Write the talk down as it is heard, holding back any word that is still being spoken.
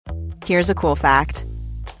Here's a cool fact.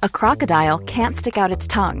 A crocodile can't stick out its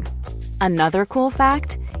tongue. Another cool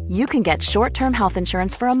fact, you can get short-term health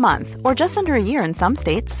insurance for a month or just under a year in some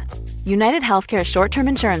states. United Healthcare short-term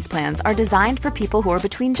insurance plans are designed for people who are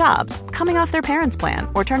between jobs, coming off their parents' plan,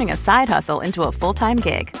 or turning a side hustle into a full-time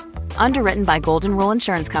gig. Underwritten by Golden Rule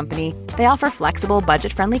Insurance Company, they offer flexible,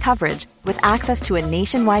 budget-friendly coverage with access to a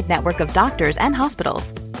nationwide network of doctors and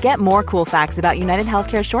hospitals. Get more cool facts about United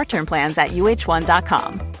Healthcare short-term plans at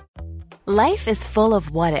uh1.com. Life is full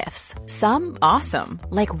of what-ifs. Some awesome,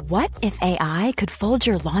 like what if AI could fold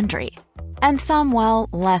your laundry? And some, well,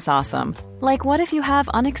 less awesome, like what if you have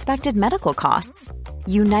unexpected medical costs?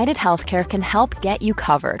 United Healthcare can help get you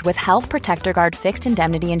covered with Health Protector Guard fixed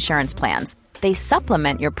indemnity insurance plans. They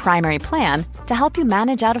supplement your primary plan to help you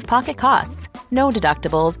manage out-of-pocket costs. No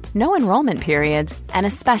deductibles, no enrollment periods, and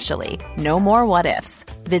especially no more what-ifs.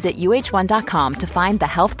 Visit uh1.com to find the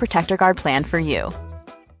Health Protector Guard plan for you.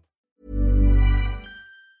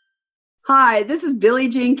 Hi, this is Billie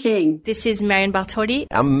Jean King. This is Marion Bartoli.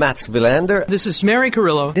 I'm Mats Wilander. This is Mary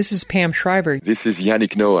Carrillo. This is Pam Shriver. This is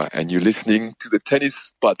Yannick Noah, and you're listening to the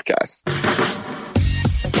Tennis Podcast.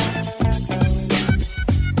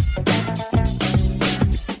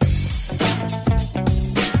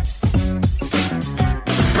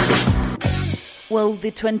 Well,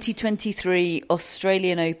 the 2023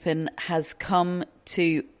 Australian Open has come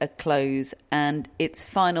to a close, and its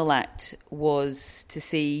final act was to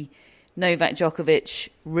see Novak Djokovic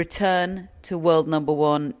return to world number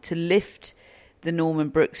one, to lift the Norman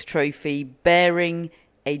Brooks Trophy, bearing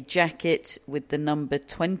a jacket with the number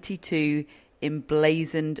 22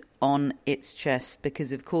 emblazoned on its chest,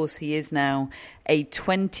 because of course he is now a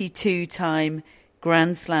 22-time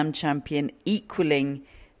Grand Slam champion, equaling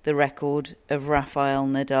the record of Rafael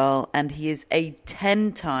Nadal, and he is a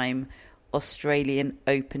 10-time Australian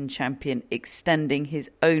Open champion, extending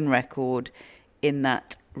his own record in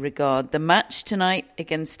that regard. The match tonight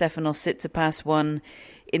against Stefanos Tsitsipas, won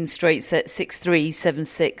in straight set 6-3,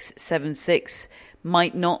 7-6, 7-6,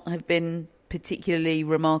 might not have been particularly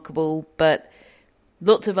remarkable, but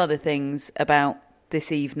lots of other things about this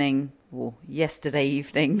evening, or yesterday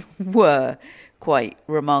evening, were quite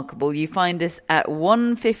remarkable. You find us at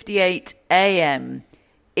 1:58 a.m.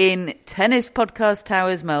 in Tennis Podcast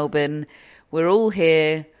Towers, Melbourne. We're all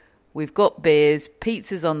here. We've got beers.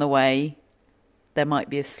 Pizza's on the way. There might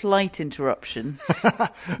be a slight interruption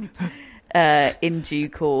in due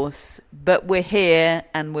course. But we're here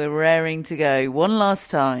and we're raring to go one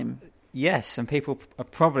last time. Yes, and people are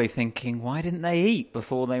probably thinking, why didn't they eat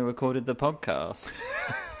before they recorded the podcast?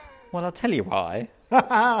 Well, I'll tell you why.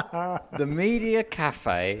 The Media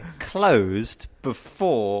Cafe closed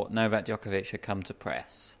before Novak Djokovic had come to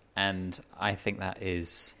press, and I think that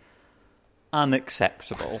is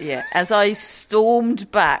unacceptable. Yeah, as I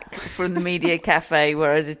stormed back from the Media Cafe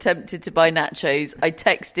where I'd attempted to buy nachos, I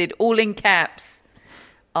texted all in caps,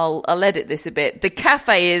 I'll edit this a bit, the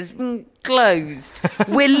cafe is closed.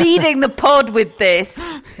 We're leading the pod with this.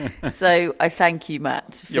 So I thank you,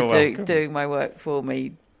 Matt, for doing my work for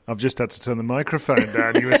me. I've just had to turn the microphone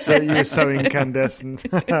down. You were so incandescent.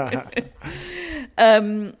 Hey,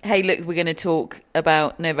 look, we're going to talk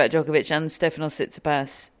about Novak Djokovic and Stefanos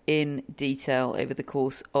Tsitsipas in detail over the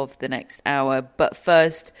course of the next hour. But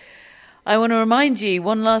first, I want to remind you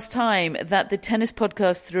one last time that the tennis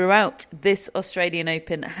podcast throughout this Australian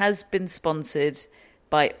Open has been sponsored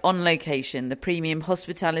by On Location, the premium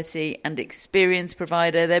hospitality and experience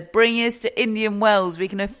provider. They're bringing us to Indian Wells. We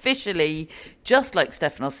can officially, just like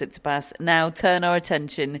Stefanos Tsitsipas, now turn our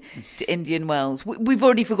attention to Indian Wells. We've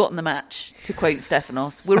already forgotten the match, to quote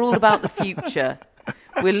Stefanos. We're all about the future.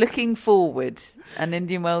 We're looking forward, and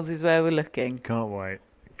Indian Wells is where we're looking. Can't wait.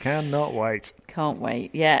 Cannot wait. Can't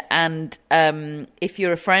wait, yeah. And if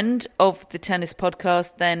you're a friend of the Tennis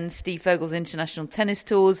Podcast, then Steve Fogel's International Tennis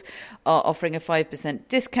Tours are offering a 5%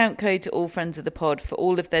 discount code to all friends of the pod for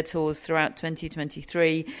all of their tours throughout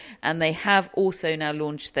 2023. And they have also now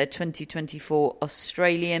launched their 2024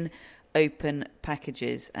 Australian Open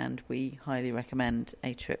packages, and we highly recommend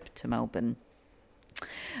a trip to Melbourne.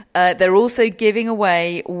 They're also giving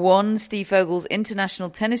away one Steve Fogel's International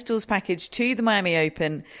Tennis Tours package to the Miami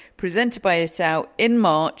Open, presented by Itaú in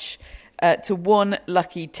March, to one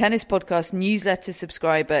lucky Tennis Podcast newsletter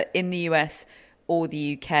subscriber in the US or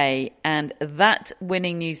the UK. And that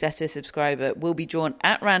winning newsletter subscriber will be drawn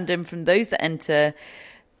at random from those that enter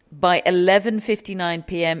by 11:59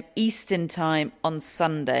 p.m. Eastern Time on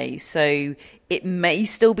Sunday. So it may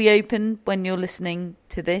still be open when you're listening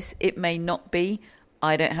to this. It may not be.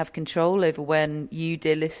 I don't have control over when you,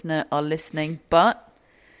 dear listener, are listening, but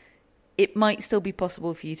it might still be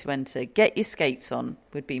possible for you to enter. Get your skates on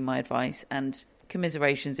would be my advice, and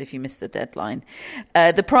commiserations if you missed the deadline.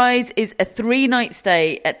 The prize is a 3-night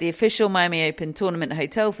stay at the official Miami Open Tournament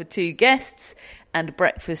Hotel for 2 guests and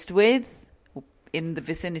breakfast with, in the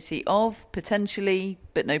vicinity of, potentially,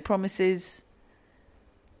 but no promises,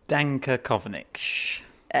 Danka Kovnic.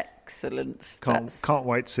 Excellent. Can't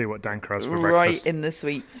wait to see what Danka has for right breakfast. In the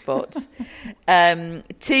sweet spot.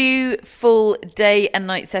 2 full day and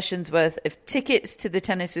night sessions worth of tickets to the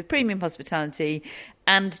tennis with premium hospitality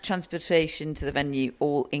and transportation to the venue,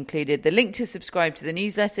 all included. The link to subscribe to the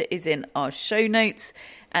newsletter is in our show notes,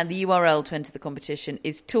 and the URL to enter the competition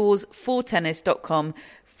is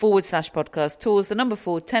tours4tennis.com/podcast. Tours, the number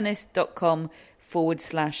 4,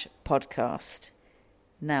 tennis.com/podcast.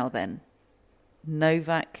 Now then,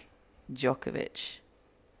 Novak Djokovic.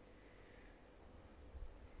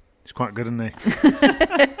 He's quite good, isn't he?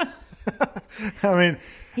 I mean,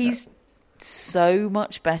 he's so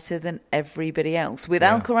much better than everybody else. With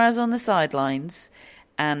Alcaraz on the sidelines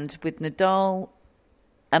and with Nadal,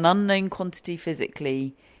 an unknown quantity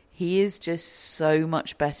physically, he is just so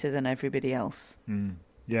much better than everybody else.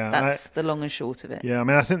 Yeah, that's the long and short of it. Yeah, I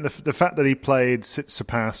mean, I think the fact that he played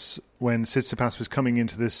Tsitsipas when Tsitsipas was coming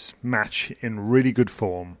into this match in really good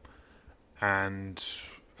form and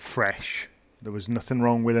fresh, there was nothing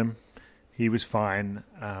wrong with him. He was fine.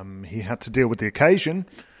 He had to deal with the occasion,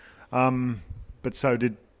 but so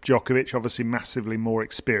did Djokovic, obviously massively more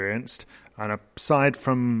experienced. And aside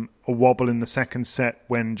from a wobble in the second set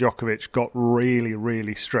when Djokovic got really,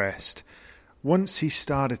 really stressed, once he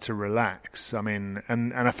started to relax, I mean,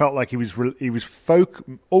 and I felt like he was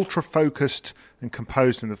ultra focused and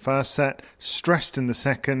composed in the first set, stressed in the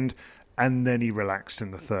second, and then he relaxed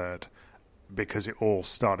in the third because it all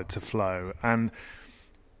started to flow. And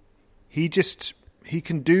he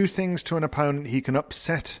can do things to an opponent. He can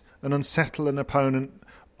upset and unsettle an opponent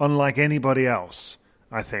unlike anybody else,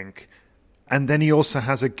 I think. And then he also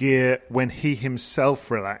has a gear when he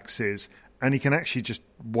himself relaxes, and he can actually just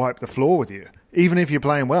wipe the floor with you, even if you're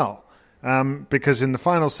playing well. Because in the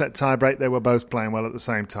final set tiebreak, they were both playing well at the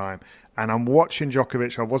same time. And I'm watching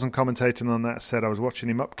Djokovic. I wasn't commentating on that set. I was watching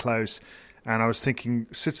him up close. And I was thinking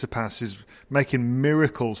Tsitsipas is making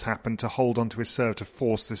miracles happen to hold onto his serve to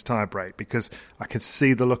force this tiebreak, because I could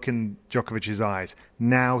see the look in Djokovic's eyes.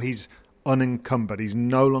 Now he's unencumbered. He's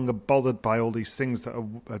no longer bothered by all these things that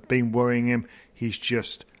have been worrying him. He's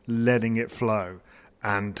just letting it flow.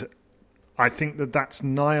 And I think that's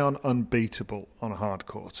nigh on unbeatable on a hard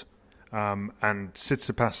court. And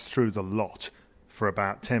Tsitsipas threw the lot for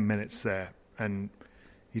about 10 minutes there. And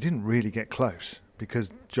he didn't really get close because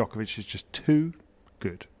Djokovic is just too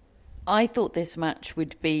good. I thought this match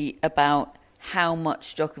would be about how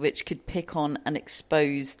much Djokovic could pick on and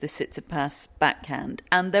expose the Tsitsipas backhand.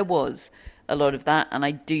 And there was a lot of that. And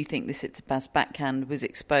I do think the Tsitsipas backhand was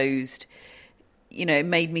exposed. You know, it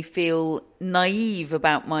made me feel naive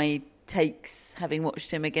about my takes having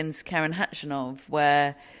watched him against Karen Khachanov,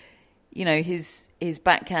 where, you know, his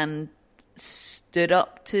backhand stood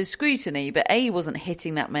up to scrutiny, but A, wasn't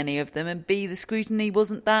hitting that many of them, and B, the scrutiny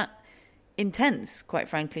wasn't that intense, quite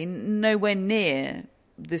frankly, nowhere near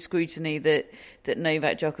the scrutiny that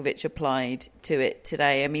Novak Djokovic applied to it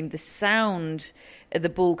today. I mean, the sound of the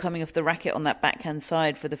ball coming off the racket on that backhand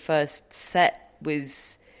side for the first set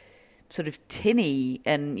was sort of tinny,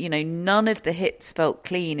 and, you know, none of the hits felt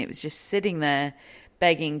clean. It was just sitting there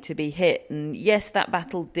begging to be hit. And yes, that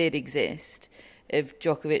battle did exist of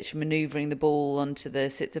Djokovic manoeuvring the ball onto the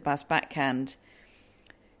Tsitsipas backhand,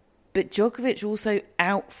 but Djokovic also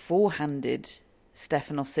out-forehanded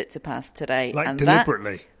Stefanos Tsitsipas today. Like, and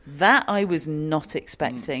deliberately. That I was not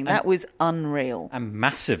expecting. That was unreal. And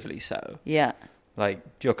massively so. Yeah.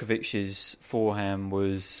 Like, Djokovic's forehand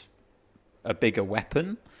was a bigger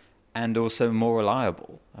weapon and also more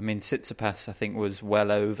reliable. I mean, Tsitsipas, I think, was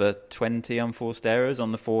well over 20 unforced errors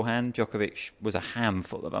on the forehand. Djokovic was a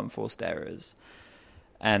handful of unforced errors.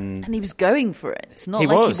 And he was going for it. It's not he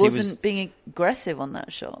wasn't being aggressive on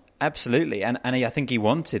that shot. Absolutely. And I think he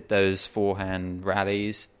wanted those forehand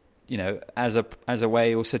rallies, you know, as a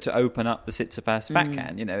way also to open up the Tsitsipas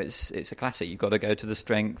backhand. You know, it's a classic. You've got to go to the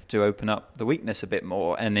strength to open up the weakness a bit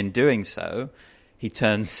more. And in doing so, he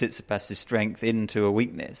turned Tsitsipas' strength into a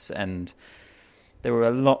weakness. And there were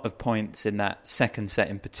a lot of points in that second set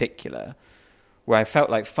in particular where I felt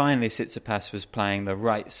like finally Tsitsipas was playing the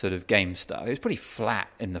right sort of game style. He was pretty flat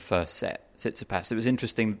in the first set, Tsitsipas. It was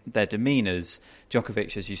interesting, their demeanours.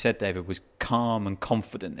 Djokovic, as you said, David, was calm and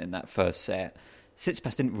confident in that first set.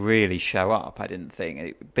 Tsitsipas didn't really show up, I didn't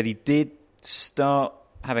think. But he did start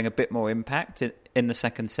having a bit more impact in the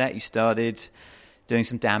second set. He started doing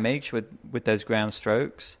some damage with those ground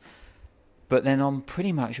strokes. But then on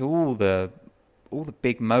pretty much all the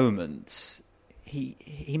big moments,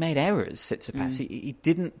 he made errors, Tsitsipas. He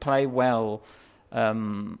didn't play well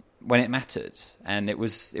when it mattered, and it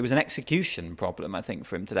was an execution problem, I think,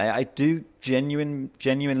 for him today. I do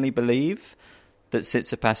genuinely believe that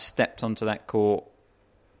Tsitsipas stepped onto that court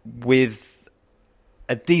with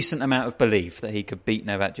a decent amount of belief that he could beat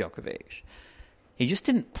Novak Djokovic. He just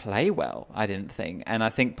didn't play well, I didn't think. And I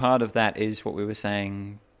think part of that is what we were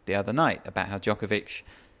saying the other night about how Djokovic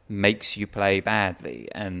makes you play badly.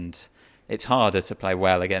 And it's harder to play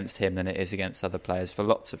well against him than it is against other players for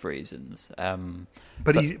lots of reasons.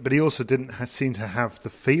 But he also didn't seem to have the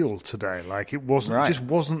feel today. Like it just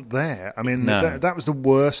wasn't there. I mean, that was the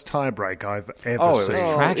worst tiebreak I've ever seen. It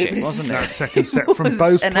was tragic, wasn't it? That second set from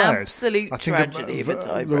both an players. Absolute tragedy of a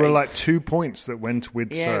tiebreak. There were like 2 points that went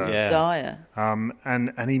with it was dire.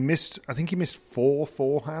 And he missed. I think he missed 4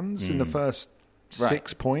 forehands in the first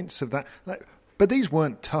 6 points of that. But these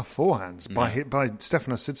weren't tough forehands by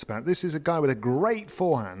Stefanos Tsitsipas. This is a guy with a great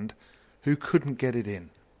forehand who couldn't get it in.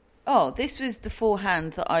 Oh, this was the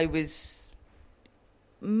forehand that I was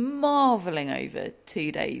marvelling over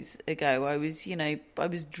 2 days ago. I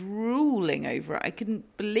was drooling over it. I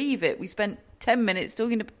couldn't believe it. We spent 10 minutes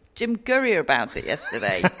talking to Jim Courier about it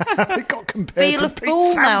yesterday. It got compared Feel to a Pete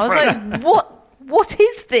fool now. I was Sampras. like, what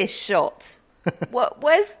is this shot?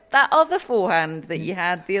 Where's that other forehand that you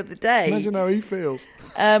had the other day? Imagine how he feels.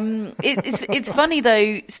 It's funny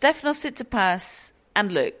though, Stefanos Tsitsipas,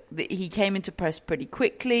 and look, he came into press pretty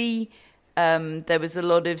quickly. There was a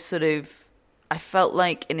lot of I felt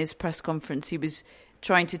like in his press conference he was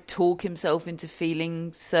trying to talk himself into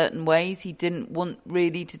feeling certain ways. He didn't want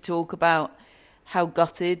really to talk about how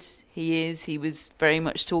gutted he is. He was very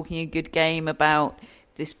much talking a good game about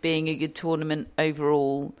this being a good tournament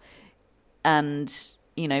overall. And,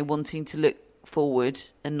 wanting to look forward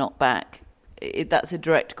and not back. That's a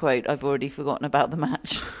direct quote. I've already forgotten about the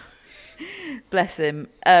match. Bless him.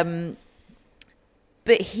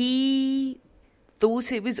 But he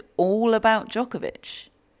thought it was all about Djokovic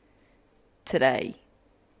today.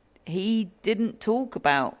 He didn't talk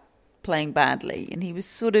about playing badly, and he was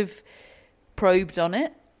sort of probed on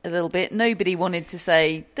it a little bit. Nobody wanted to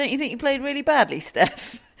say, don't you think you played really badly,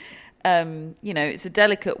 Steph? It's a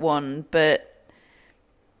delicate one, but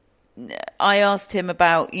I asked him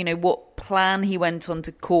about, what plan he went on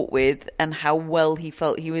to court with and how well he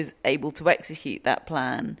felt he was able to execute that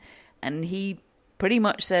plan. And he pretty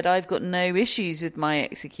much said, I've got no issues with my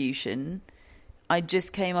execution. I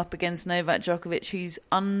just came up against Novak Djokovic, who's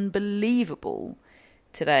unbelievable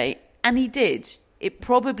today. And he did. It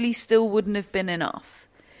probably still wouldn't have been enough.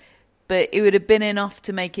 But it would have been enough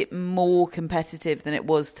to make it more competitive than it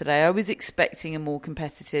was today. I was expecting a more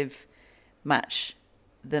competitive match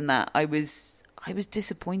than that. I was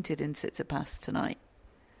disappointed in Tsitsipas tonight.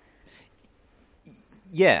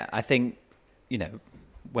 Yeah, I think,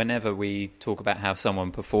 whenever we talk about how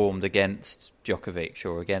someone performed against Djokovic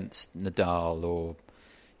or against Nadal or,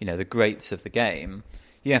 the greats of the game,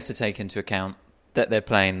 you have to take into account that they're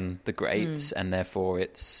playing the greats, and therefore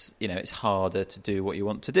it's harder to do what you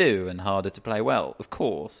want to do and harder to play well. Of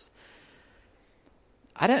course,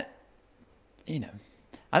 I don't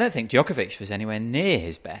think Djokovic was anywhere near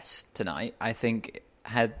his best tonight. I think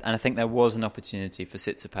there was an opportunity for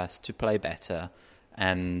Tsitsipas to play better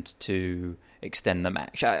and to extend the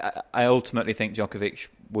match. I ultimately think Djokovic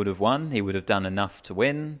would have won. He would have done enough to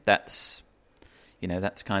win. That's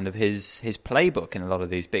kind of his playbook in a lot of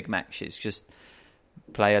these big matches. Just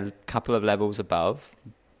play a couple of levels above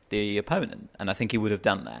the opponent, and I think he would have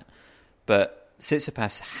done that. But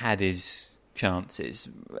Tsitsipas had his chances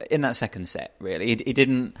in that second set, really. He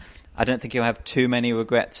didn't... I don't think he'll have too many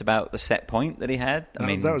regrets about the set point that he had. I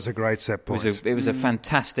mean, that was a great set point. It was a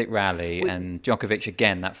fantastic rally, and Djokovic,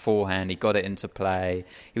 again, that forehand, he got it into play.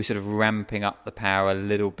 He was sort of ramping up the power a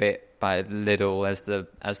little bit by little as the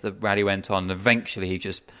rally went on. Eventually, he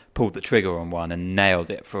just pulled the trigger on one and nailed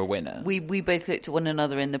it for a winner. We both looked at one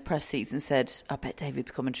another in the press seats and said, I bet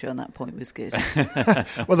David's commentary on that point was good.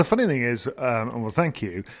 Well, the funny thing is, thank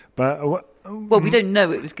you, but... well, we don't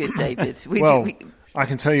know it was good, David. I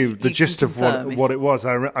can tell you the gist of what it was.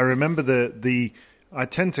 I remember I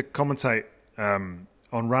tend to commentate on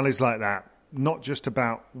rallies like that, not just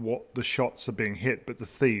about what the shots are being hit, but the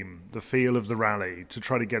theme, the feel of the rally, to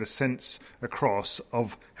try to get a sense across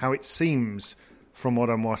of how it seems from what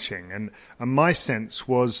I'm watching. And my sense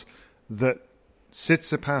was that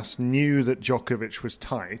Tsitsipas knew that Djokovic was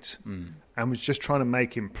tight and was just trying to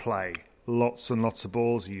make him play lots and lots of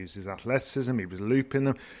balls. He used his athleticism. He was looping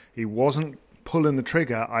them. He wasn't pulling the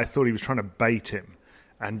trigger. I thought he was trying to bait him.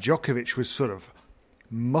 and Djokovic was sort of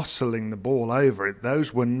muscling the ball over it.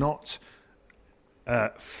 Those were not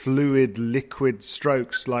fluid, liquid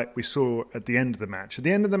strokes like we saw at the end of the match. At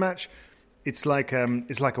the end of the match, it's like a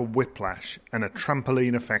whiplash and a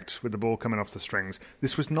trampoline effect with the ball coming off the strings.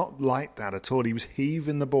 This was not like that at all. He was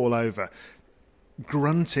heaving the ball over,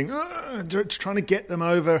 grunting, trying to get them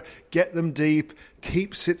over, get them deep,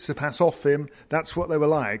 keep Tsitsipas off him. That's what they were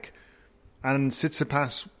like. And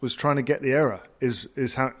Tsitsipas was trying to get the error,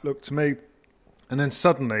 is how it looked to me. And then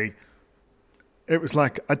suddenly, it was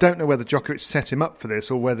like, I don't know whether Djokovic set him up for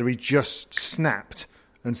this or whether he just snapped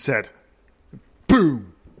and said,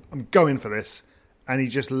 boom, I'm going for this. And he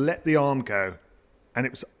just let the arm go. And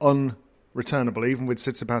it was unreturnable, even with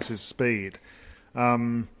Tsitsipas' speed. I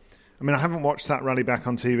mean, I haven't watched that rally back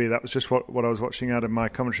on TV. That was just what I was watching out of my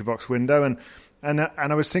commentary box window. And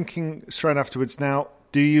I was thinking straight afterwards, now,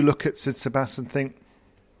 do you look at Tsitsipas and think,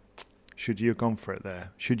 should you have gone for it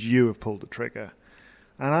there? Should you have pulled the trigger?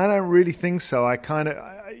 And I don't really think so.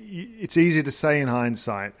 It's easy to say in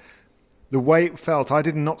hindsight. The way it felt, I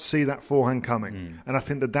did not see that forehand coming. And I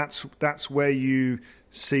think that's where you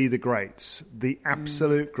see the greats, the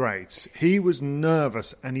absolute greats. He was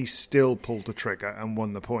nervous and he still pulled the trigger and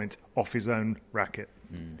won the point off his own racket.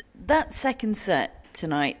 That second set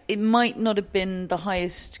tonight, it might not have been the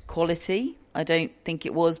highest quality. I don't think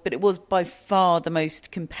it was, but it was by far the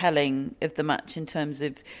most compelling of the match in terms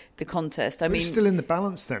of the contest. I mean, it was still in the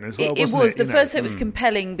balance then as well, it wasn't was. it? The first set was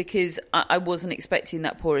compelling because I wasn't expecting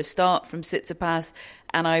that poor a start from Tsitsipas,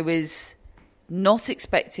 and I was not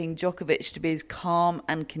expecting Djokovic to be as calm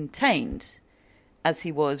and contained as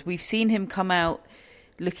he was. We've seen him come out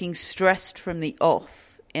looking stressed from the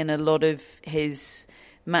off in a lot of his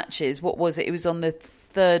matches. What was it? It was on the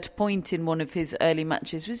third point in one of his early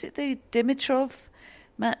matches. Was it the Dimitrov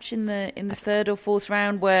match in the third or fourth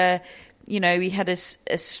round where, you know, he had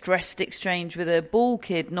a stressed exchange with a ball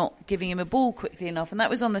kid not giving him a ball quickly enough, and that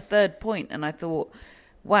was on the third point, and I thought,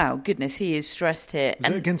 wow, goodness, he is stressed here.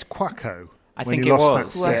 Was it against Quacko? I think it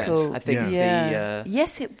was. Set? Quacko. I think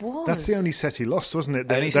yes, it was. That's the only set he lost, wasn't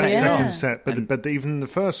it? Only That set, second set. But even the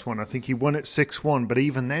first one, I think he won it 6-1, but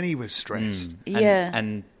even then he was stressed.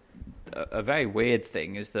 And a very weird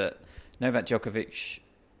thing is that Novak Djokovic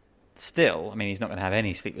still, I mean, he's not going to have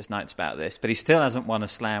any sleepless nights about this, but he still hasn't won a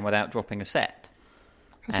slam without dropping a set.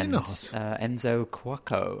 Has he not? Enzo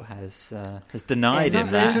Quacco has denied him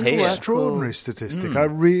that That's an here. extraordinary statistic. I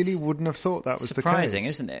really wouldn't have thought that was surprising, the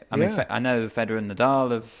case. Isn't it? I mean, I know Federer and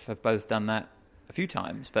Nadal have both done that a few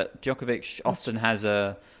times, but Djokovic often has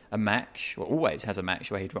a match, or always has a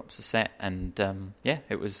match where he drops a set, and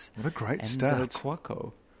it was what a great Enzo stat.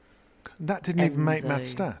 Quacco. That didn't even make Matt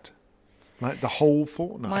stat. Like the whole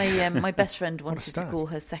fortnight. My best friend wanted to stat. call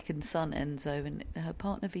her second son Enzo, and her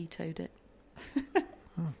partner vetoed it.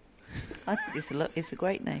 I think it's a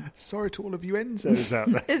great name. Sorry to all of you Enzos out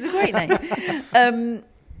there. It's a great name.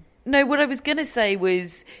 No, what I was going to say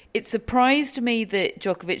was it surprised me that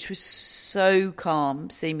Djokovic was so calm,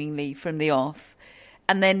 seemingly, from the off.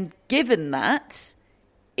 And then, given that,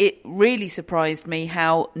 it really surprised me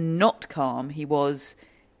how not calm he was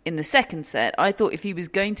in the second set. I thought if he was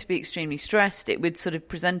going to be extremely stressed, it would sort of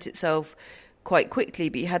present itself quite quickly.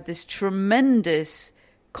 But he had this tremendous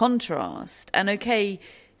contrast. And okay,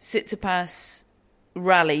 Tsitsipas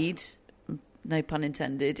rallied, no pun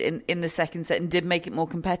intended, in the second set and did make it more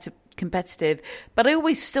competitive. But I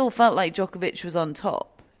always still felt like Djokovic was on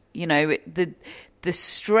top. You know, the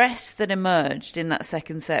stress that emerged in that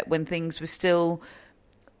second set when things were still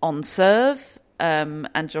on serve and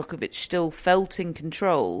Djokovic still felt in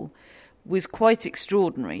control was quite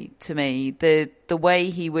extraordinary to me. The way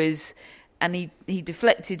he was... And he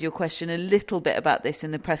deflected your question a little bit about this in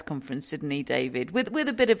the press conference, didn't he, David? With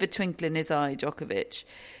a bit of a twinkle in his eye, Djokovic.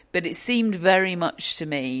 But it seemed very much to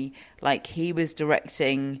me like he was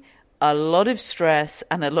directing a lot of stress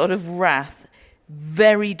and a lot of wrath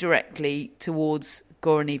very directly towards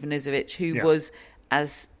Goran Ivanisevic, who was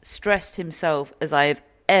as stressed himself as I have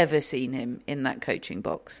ever seen him in that coaching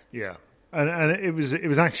box. Yeah, and it was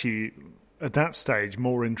actually at that stage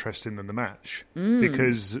more interesting than the match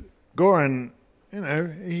because Goran, you know,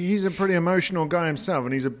 he's a pretty emotional guy himself,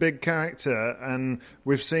 and he's a big character, and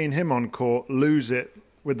we've seen him on court lose it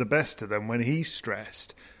with the best of them when he's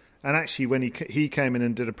stressed. And actually, when he came in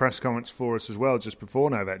and did a press conference for us as well just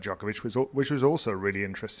before Novak Djokovic, which was also a really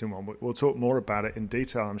interesting one. We'll talk more about it in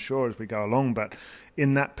detail, I'm sure, as we go along. But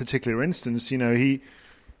in that particular instance, you know,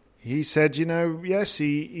 he said, you know, yes,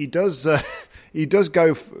 he does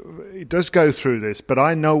go through this, but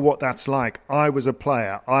I know what that's like. I was a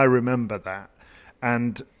player. I remember that.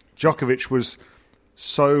 And Djokovic was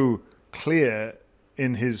so clear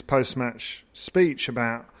in his post-match speech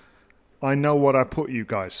about, I know what I put you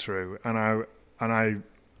guys through, and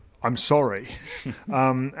I'm sorry.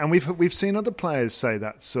 And we've seen other players say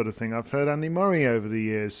that sort of thing. I've heard Andy Murray over the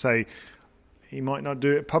years say he might not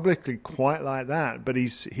do it publicly quite like that, but he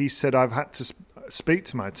said, I've had to speak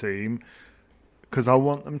to my team because I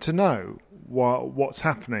want them to know what's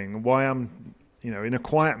happening, why I'm, in a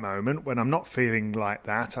quiet moment when I'm not feeling like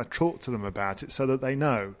that, I talk to them about it so that they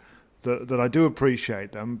know that I do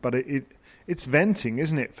appreciate them, but it's venting,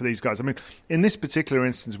 isn't it, for these guys? I mean, in this particular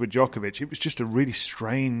instance with Djokovic, it was just a really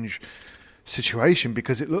strange situation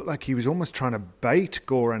because it looked like he was almost trying to bait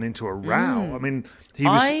Goran into a row. I mean,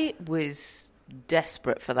 I was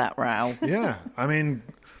desperate for that row. Yeah, I mean,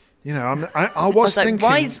 I was like,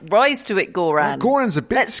 thinking, rise to it, Goran. Goran's a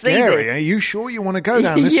bit Let's scary. Are you sure you want to go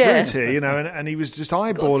down this route here? And he was just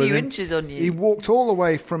eyeballing got a few him. inches on you. He walked all the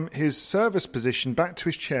way from his service position back to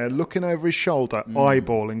his chair, looking over his shoulder,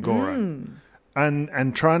 eyeballing Goran,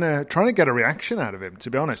 and trying to get a reaction out of him.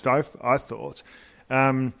 To be honest, I thought,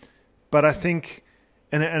 but I think.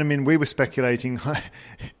 And I mean, we were speculating,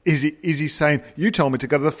 is he saying, you told me to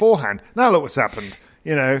go to the forehand. Now look what's happened.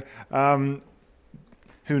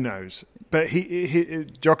 Who knows? But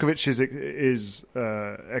Djokovic's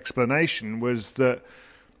explanation was that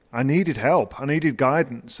I needed help. I needed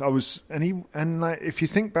guidance. If you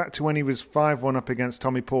think back to when he was 5-1 up against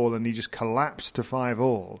Tommy Paul and he just collapsed to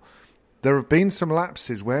 5-all, there have been some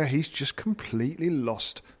lapses where he's just completely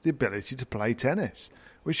lost the ability to play tennis,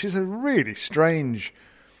 which is a really strange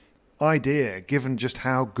idea given just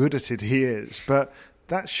how good at it he is. But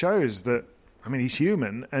that shows that, I mean, he's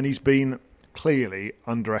human and he's been clearly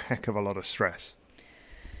under a heck of a lot of stress.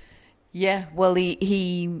 Yeah, well,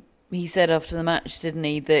 he said after the match, didn't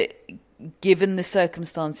he, that given the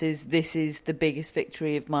circumstances, this is the biggest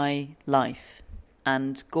victory of my life.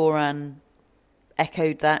 And Goran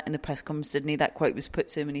echoed that in the press conference, didn't he? That quote was put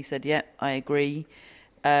to him and he said, yeah, I agree.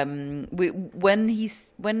 When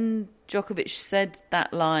Djokovic said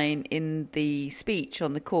that line in the speech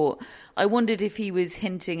on the court, I wondered if he was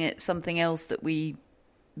hinting at something else that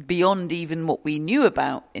beyond even what we knew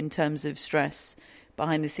about in terms of stress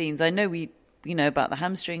behind the scenes. I know we know about the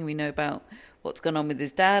hamstring, we know about what's gone on with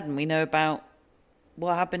his dad, and we know about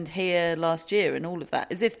what happened here last year and all of that.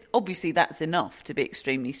 As if, obviously, that's enough to be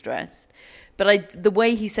extremely stressed. But the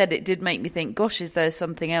way he said it did make me think, gosh, is there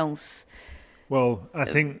something else? Well, I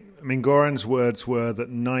mean, Goran's words were that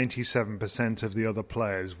 97% of the other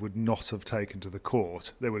players would not have taken to the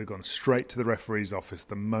court. They would have gone straight to the referee's office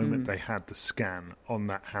the moment they had the scan on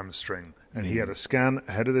that hamstring. And he had a scan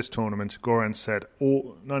ahead of this tournament. Goran said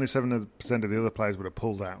 97% of the other players would have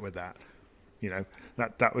pulled out with that.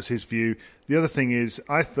 That was his view. The other thing is,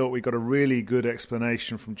 I thought we got a really good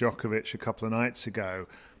explanation from Djokovic a couple of nights ago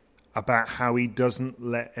about how he doesn't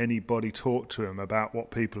let anybody talk to him about what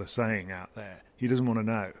people are saying out there. He doesn't want to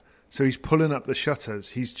know. So he's pulling up the shutters.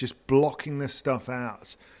 He's just blocking this stuff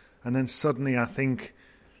out. And then suddenly, I think,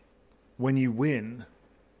 when you win,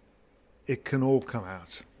 it can all come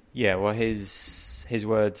out. Yeah, well, his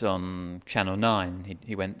words on Channel 9,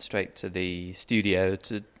 he went straight to the studio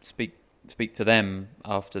to speak to them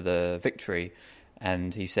after the victory,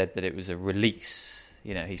 and he said that it was a release.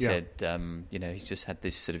 He said, he's just had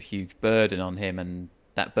this sort of huge burden on him, and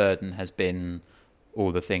that burden has been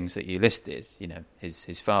all the things that you listed.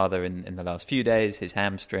 His father in the last few days, his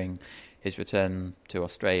hamstring, his return to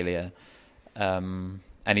Australia, and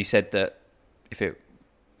he said that if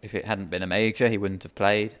it hadn't been a major, he wouldn't have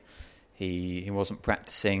played. He wasn't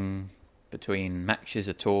practicing between matches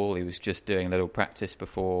at all. He was just doing a little practice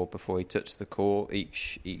before he touched the court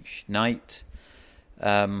each night.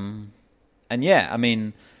 And yeah, I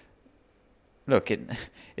mean, look,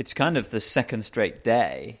 it's kind of the second straight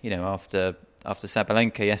day, after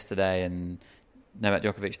Sabalenka yesterday and Novak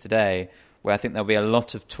Djokovic today, where I think there'll be a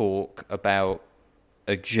lot of talk about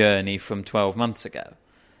a journey from 12 months ago,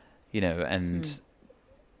 and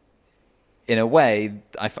in a way,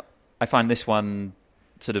 I find this one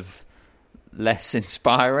sort of less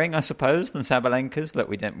inspiring, I suppose, than Sabalenka's. Look,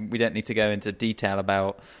 we don't need to go into detail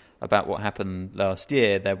about what happened last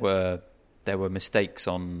year. There were mistakes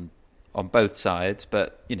on both sides,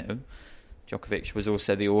 but Djokovic was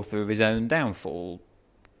also the author of his own downfall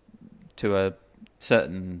to a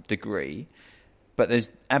certain degree. But there's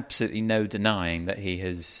absolutely no denying that he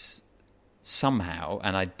has somehow,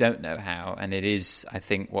 and I don't know how, and it is, I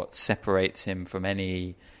think, what separates him from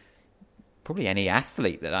probably any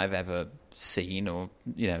athlete that I've ever seen, or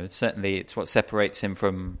certainly it's what separates him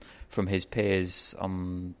from his peers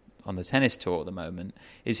on the tennis tour at the moment,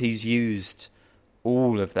 is he's used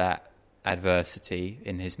all of that adversity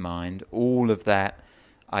in his mind, all of that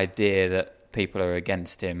idea that people are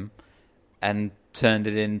against him and turned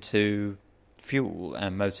it into fuel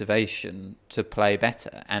and motivation to play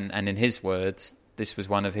better. And in his words, this was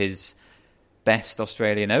one of his best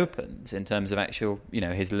Australian Opens in terms of actual,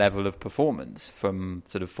 his level of performance from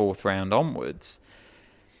sort of fourth round onwards.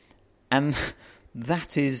 And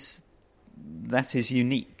that is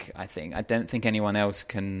unique, I think. I don't think anyone else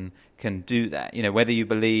can do that. Whether you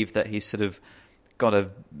believe that he's sort of got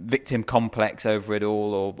a victim complex over it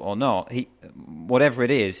all or not, whatever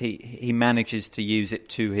it is, he manages to use it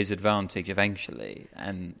to his advantage eventually.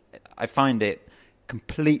 And I find it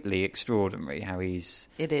completely extraordinary how he's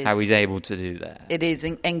able to do that. It is,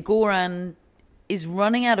 and Goran is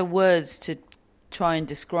running out of words to try and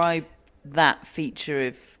describe that feature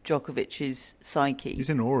of Djokovic's psyche. He's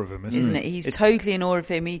in awe of him, isn't he? He's totally in awe of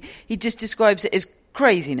him. He just describes it as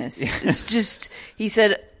craziness. It's just, he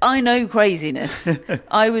said, I know craziness.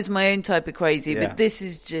 I was my own type of crazy, but this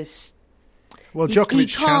is just... Well, Djokovic he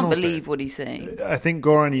can't believe what he's saying. I think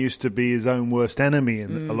Goran used to be his own worst enemy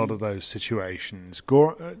in a lot of those situations.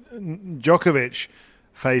 Djokovic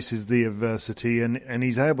faces the adversity and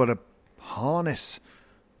he's able to harness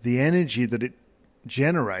the energy that it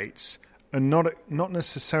generates and not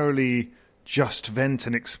necessarily just vent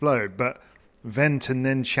and explode, but vent and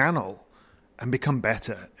then channel and become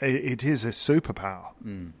better. It is a superpower.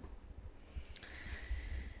 Mm.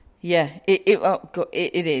 Yeah, it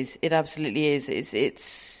is. It absolutely is.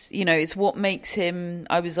 It's what makes him.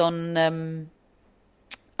 I was on the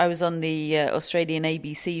Australian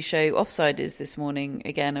ABC show Offsiders this morning.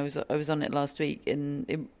 Again, I was on it last week,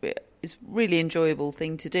 and it's a really enjoyable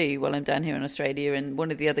thing to do while I'm down here in Australia. And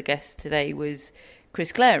one of the other guests today was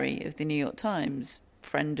Chris Clary of the New York Times,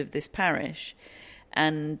 friend of this parish,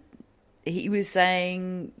 and he was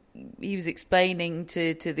explaining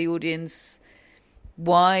to the audience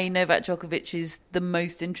why Novak Djokovic is the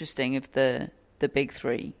most interesting of the big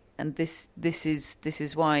three, and this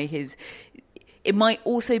is why it might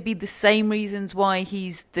also be the same reasons why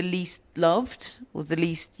he's the least loved or the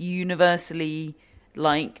least universally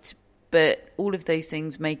liked, but all of those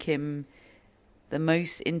things make him the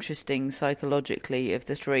most interesting psychologically of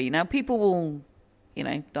the three. Now, people will,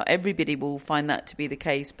 not everybody will find that to be the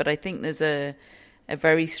case, but I think there's a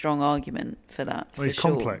very strong argument for that. Well, he's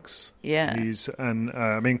complex. Yeah.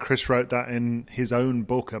 Chris wrote that in his own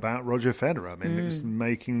book about Roger Federer. It was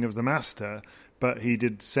Making of the Master, but he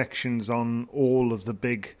did sections on all of the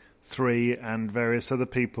big three and various other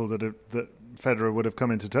people that Federer would have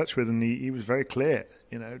come into touch with, and he was very clear.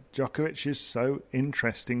 Djokovic is so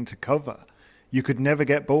interesting to cover. You could never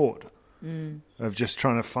get bored of just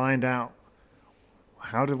trying to find out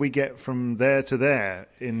how did we get from there to there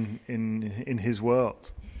in his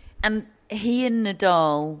world? And he and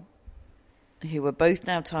Nadal, who are both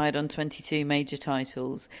now tied on 22 major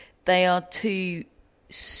titles, they are two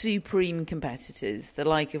supreme competitors, the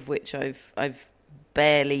like of which I've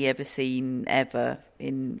barely ever seen ever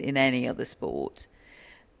in any other sport.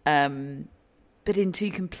 But in two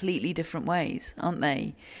completely different ways, aren't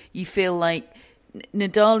they? You feel like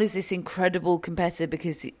Nadal is this incredible competitor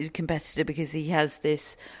because he has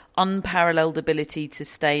this unparalleled ability to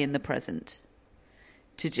stay in the present,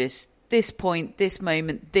 to just this point, this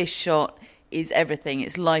moment, this shot is everything.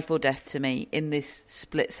 It's life or death to me in this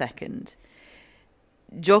split second.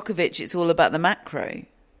 Djokovic, it's all about the macro,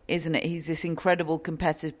 isn't it? He's this incredible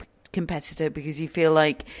competitor because you feel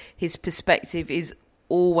like his perspective is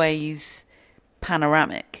always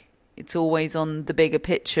panoramic. It's always on the bigger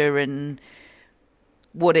picture and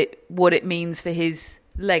what it means for his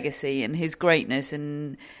legacy and his greatness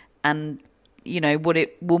and what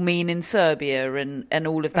it will mean in Serbia and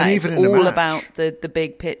all of that. And it's all about the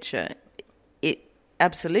big picture. It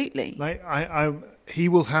absolutely. He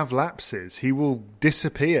will have lapses. He will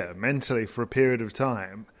disappear mentally for a period of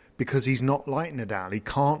time because he's not like Nadal. He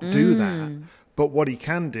can't do that. But what he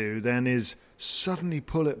can do then is suddenly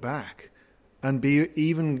pull it back and be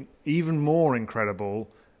even more incredible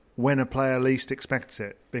when a player least expects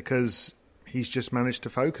it, because he's just managed to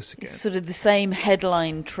focus again. It's sort of the same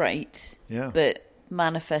headline trait, but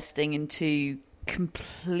manifesting in two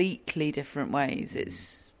completely different ways.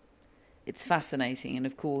 It's fascinating, and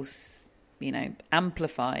of course,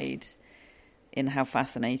 amplified in how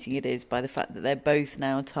fascinating it is by the fact that they're both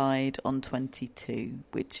now tied on 22,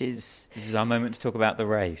 which is... This is our moment to talk about the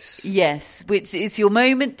race. Yes, which is your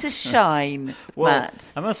moment to shine, well,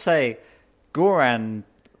 Matt. I must say, Goran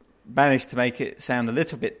managed to make it sound a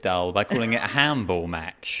little bit dull by calling it a handball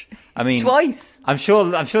match. I mean, Twice. I'm sure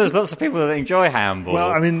there's lots of people that enjoy handball.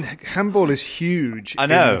 Well, I mean, handball is huge in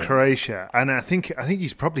Croatia, and I think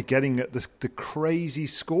he's probably getting at the crazy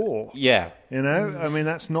score. Yeah. You know, I mean,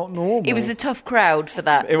 that's not normal. It was a tough crowd for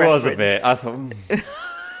that. It reference. was a bit. I thought.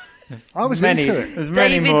 I was into it. There's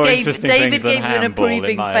many more interesting things than gave you an handball, in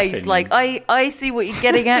approving my face, opinion. like, I see what you're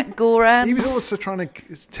getting at, Goran. He was also trying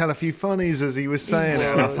to tell a few funnies as he was saying it,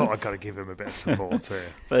 and I thought I've got to give him a bit of support here.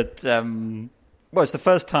 But well, it's the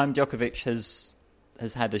first time Djokovic has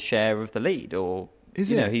had a share of the lead, or Is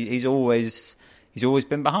you it? know, he's always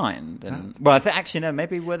been behind. And well, I think actually no,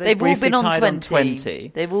 maybe were they They've all briefly been on tied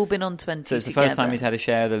 20. They've all been on 20. So it's the together. first time he's had a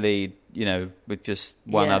share of the lead, you know, with just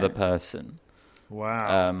one Yeah. other person.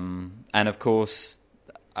 Wow. And of course,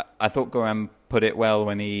 I thought Goran put it well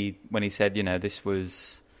when he said, you know, this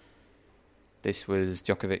was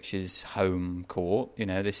Djokovic's home court. You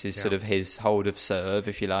know, this is sort of his hold of serve,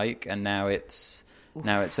 if you like, and now it's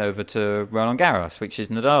over to Roland Garros, which is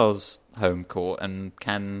Nadal's home court, and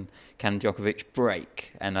can Djokovic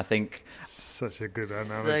break? And I think Such a good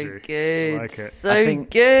analogy. So good. I like it. So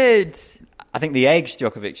good. I think the edge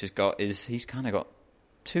Djokovic has got is he's kind of got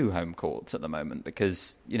two home courts at the moment,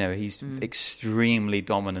 because you know he's extremely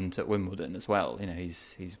dominant at Wimbledon as well. You know,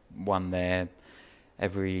 he's won there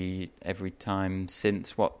every time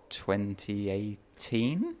since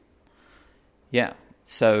 2018. Yeah,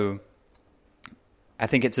 so I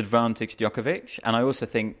think it's advantage Djokovic, and I also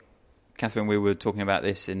think, Catherine, we were talking about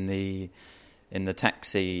this in the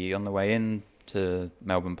taxi on the way in to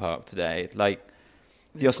Melbourne Park today. Like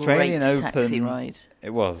the Australian Great Open, taxi ride.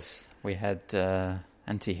 it was. We had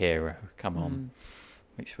Anti-Hero come on,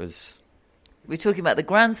 which was. We're talking about the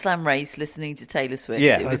Grand Slam race, listening to Taylor Swift.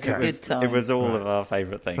 Yeah, it was a good time. It was all of our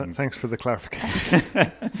favourite things. Thanks for the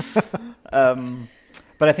clarification.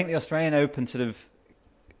 But I think the Australian Open sort of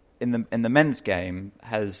in the men's game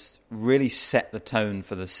has really set the tone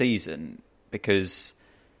for the season, because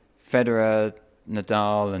Federer,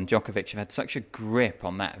 Nadal and Djokovic have had such a grip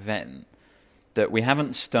on that event that we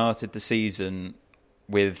haven't started the season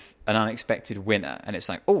with an unexpected winner, and it's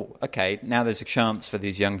like, oh, okay, now there's a chance for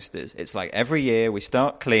these youngsters. It's like every year we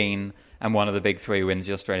start clean and one of the big three wins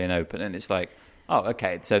the Australian Open, and it's like, oh,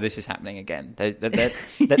 okay, so this is happening again.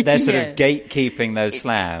 They're sort of gatekeeping those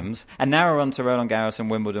slams, and now we're on to Roland Garros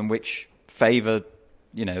and Wimbledon, which favour,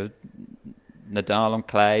 you know, Nadal on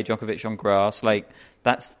clay, Djokovic on grass. Like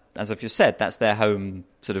that's, as I've just said, that's their home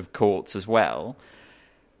sort of courts as well.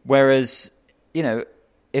 Whereas, you know,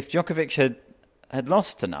 if Djokovic had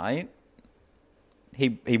lost tonight,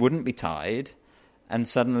 he wouldn't be tied, and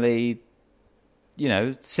suddenly, you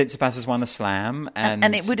know, Tsitsipas has won a slam,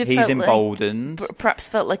 and it would have he's felt emboldened. Perhaps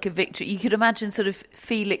felt like a victory. You could imagine sort of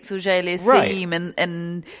Felix Auger-Aliassime Right.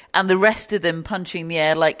 and the rest of them punching the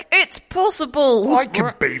air like, it's possible. I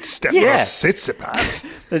can beat Stefanos Yeah. Tsitsipas.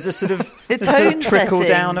 There's a sort of, The there's a sort of tone trickle-down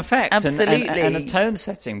setting. effect Absolutely. and a tone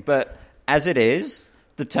setting. But as it is,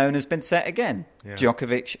 the tone has been set again. Yeah.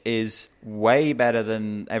 Djokovic is way better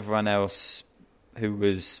than everyone else who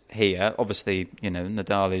was here. Obviously, you know,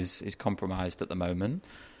 Nadal is compromised at the moment.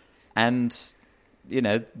 And, you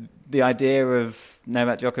know, the idea of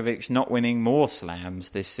Novak Djokovic not winning more slams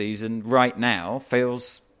this season right now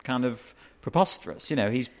feels kind of preposterous. You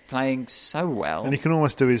know, he's playing so well. And he can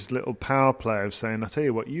almost do his little power play of saying, I tell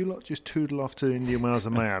you what, you lot just toodle off to Indian Wells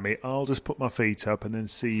and Miami. I'll just put my feet up and then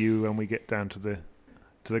see you when we get down to the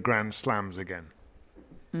Grand Slams again.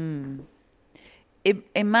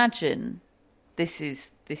 Imagine this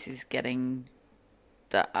is getting.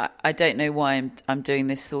 I don't know why I'm doing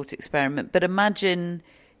this thought experiment, but imagine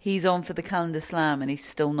he's on for the calendar slam and he's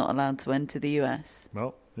still not allowed to enter the US.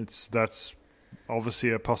 Well, that's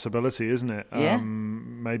obviously a possibility, isn't it? Yeah.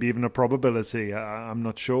 Maybe even a probability. I'm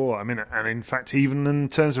not sure. I mean, and in fact, even in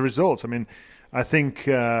terms of results, I mean, I think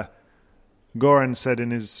Goran said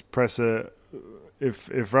in his presser,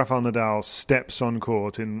 if Rafael Nadal steps on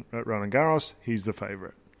court at Roland Garros, he's the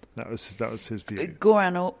favourite. That was his view.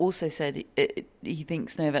 Goran also said he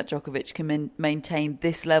thinks Novak Djokovic can maintain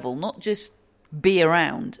this level, not just be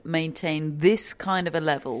around, maintain this kind of a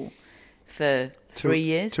level for 3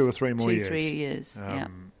 years, 2 or 3 more years. 3 years. Yeah.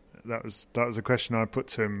 That was a question I put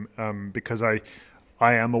to him because I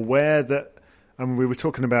am aware that, I mean, we were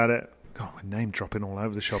talking about it. God, my name dropping all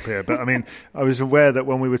over the shop here. But I mean, I was aware that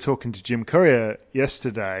when we were talking to Jim Courier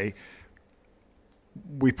yesterday,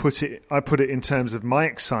 I put it in terms of my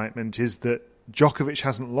excitement is that Djokovic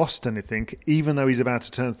hasn't lost anything, even though he's about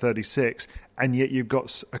to turn 36, and yet you've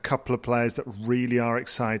got a couple of players that really are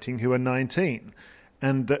exciting who are 19.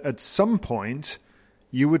 And that at some point,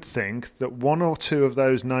 you would think that one or two of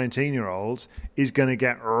those 19-year-olds is going to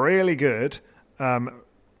get really good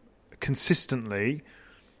consistently,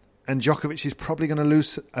 and Djokovic is probably going to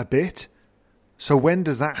lose a bit. So when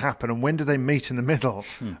does that happen, and when do they meet in the middle?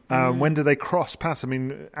 When do they cross paths? I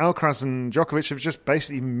mean, Alcaraz and Djokovic have just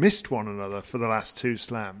basically missed one another for the last two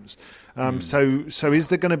slams. So is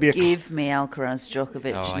there going to be a... Give me Alcaraz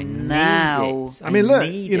Djokovic now. now. I mean, look,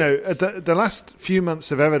 the last few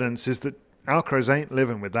months of evidence is that Alcaraz ain't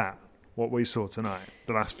living with that, what we saw tonight,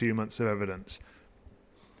 the last few months of evidence.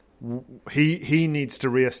 He needs to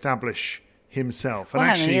re-establish himself. Well,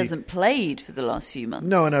 and actually, he hasn't played for the last few months.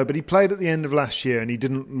 No, I know, but he played at the end of last year and he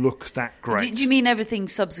didn't look that great. Do you mean everything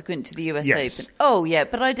subsequent to the US Yes. Open? Oh, yeah,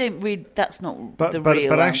 but I don't read... That's not But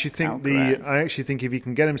real I actually think Alcaraz. I actually think if he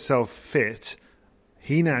can get himself fit,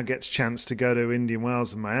 he now gets a chance to go to Indian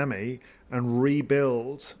Wells and Miami and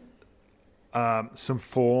rebuild some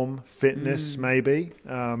form, fitness, maybe.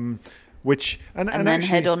 Which and then actually,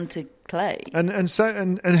 head on to clay.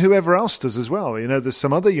 and whoever else does as well. You know, there's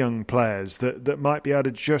some other young players that might be able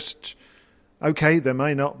to just. Okay, there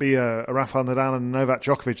may not be a Rafael Nadal and Novak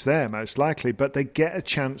Djokovic there, most likely, but they get a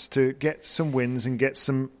chance to get some wins and get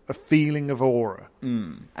a feeling of aura.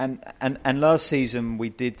 And last season we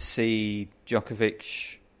did see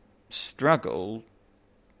Djokovic struggle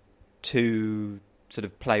to sort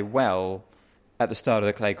of play well at the start of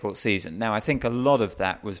the clay court season. Now, I think a lot of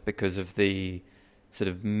that was because of the sort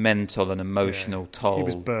of mental and emotional toll He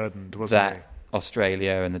was burdened, wasn't he?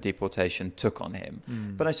 Australia and the deportation took on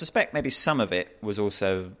him. But I suspect maybe some of it was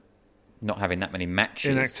also not having that many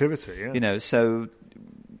matches. Inactivity, yeah. You know, so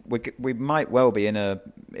we might well be in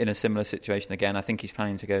a similar situation again. I think he's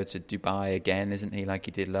planning to go to Dubai again, isn't he, like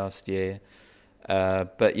he did last year?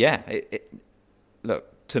 But yeah, look,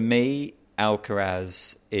 to me,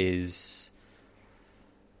 Alcaraz is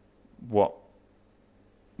what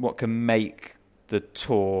can make the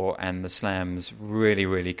tour and the slams really,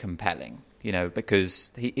 really compelling. You know,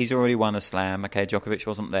 because he's already won a slam. Okay, Djokovic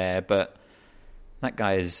wasn't there, but that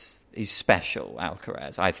guy he's special,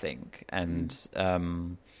 Alcaraz, I think. And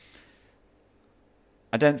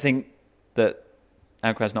I don't think that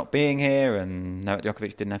Alcaraz not being here and Novak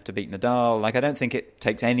Djokovic didn't have to beat Nadal. Like, I don't think it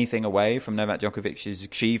takes anything away from Novak Djokovic's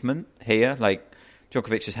achievement here. Like,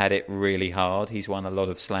 Djokovic has had it really hard. He's won a lot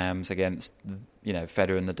of slams against, you know,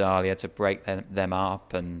 Federer and Nadal. He had to break them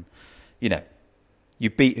up, and, you know, you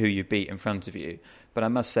beat who you beat in front of you. But I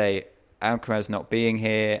must say, Alcaraz not being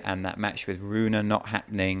here and that match with Rune not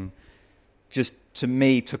happening just, to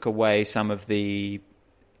me, took away some of the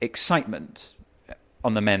excitement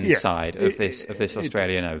on the men's side of this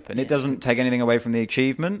Australian Open. It doesn't take anything away from the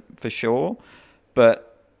achievement, for sure.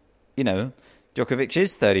 But, you know, Djokovic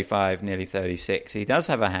is 35, nearly 36. He does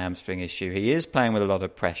have a hamstring issue. He is playing with a lot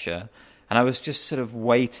of pressure. And I was just sort of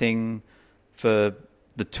waiting for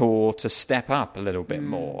the tour to step up a little bit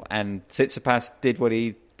more. And Tsitsipas did what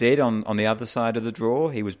he did on the other side of the draw.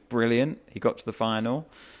 He was brilliant. He got to the final.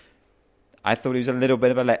 I thought he was a little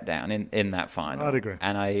bit of a letdown in that final. I'd agree.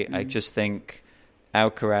 And I just think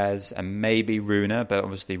Alcaraz and maybe Rune, but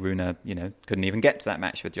obviously Rune, you know, couldn't even get to that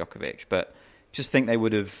match with Djokovic. But just think they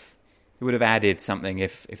would have added something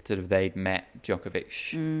if sort of they'd met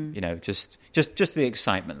Djokovic. You know, just the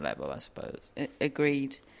excitement level, I suppose.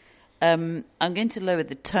 Agreed. I'm going to lower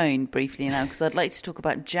the tone briefly now because I'd like to talk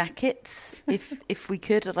about jackets. If we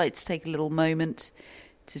could, I'd like to take a little moment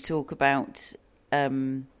to talk about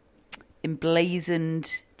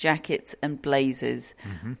emblazoned jackets and blazers.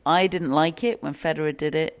 I didn't like it when Federer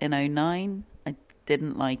did it in 2009. I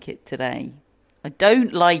didn't like it today. I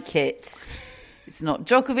don't like it. It's not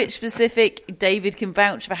Djokovic specific. David can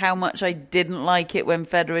vouch for how much I didn't like it when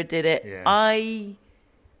Federer did it. Yeah. I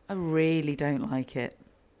really don't like it.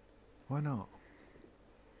 Why not?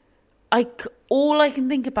 All I can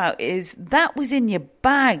think about is that was in your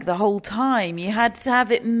bag the whole time. You had to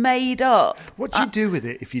have it made up. What do you do with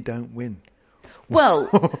it if you don't win? Well,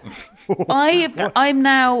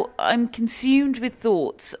 I'm consumed with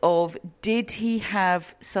thoughts of, did he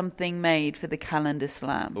have something made for the calendar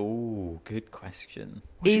slam? Oh, good question.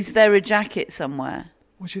 Is there a jacket somewhere?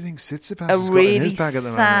 What do you think Tsitsipas A has got in really his bag at the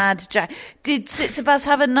moment? sad jacket. Did Tsitsipas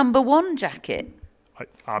have a number one jacket?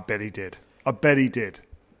 I bet he did. I bet he did.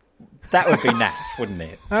 That would be naff, wouldn't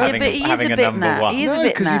it? But he is having a bit number naff. one. He is a No,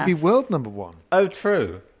 bit because he'd be naff. world number one. Oh,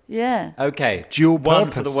 true. Yeah. Okay. Dual one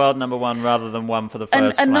purpose. for the world number one rather than one for the And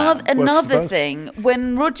first slam. another both. thing,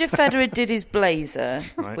 when Roger Federer did his blazer,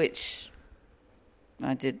 Right. which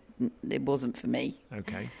it wasn't for me.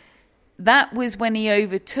 Okay. That was when he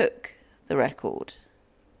overtook the record.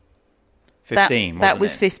 15, that wasn't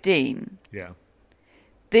was it? 15. Yeah.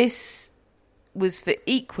 This was for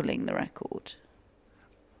equalling the record.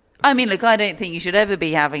 I mean, look, I don't think you should ever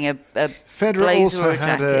be having a Federer blazer also or a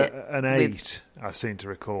had jacket. an 8, I seem to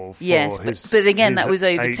recall. For Yes, his, but again, his that was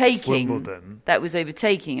 8th overtaking. Wimbledon. That was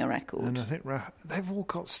overtaking a record. And I think they've all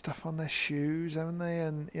got stuff on their shoes, haven't they?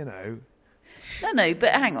 And, No, but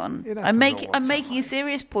hang on. You don't I'm have to know making what's a on.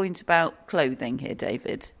 serious point about clothing here,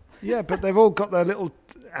 David. Yeah, but they've all got their little,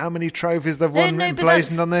 how many trophies they've won but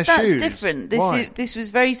emblazoned on their that's shoes. different. Why? This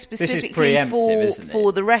was very specifically preemptive, isn't it?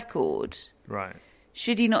 for the record. Right.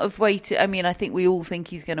 Should he not have waited? I mean, I think we all think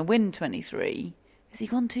he's going to win 23. Has he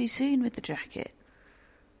gone too soon with the jacket?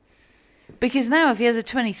 Because now if he has a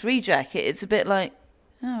 23 jacket, it's a bit like,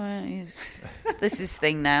 oh, right, this is his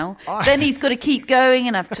thing now. Then he's got to keep going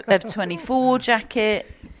and have 24 jacket.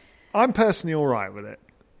 I'm personally all right with it.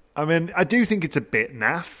 I mean, I do think it's a bit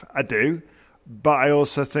naff, I do. But I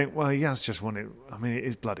also think, well, he has just won it. I mean, it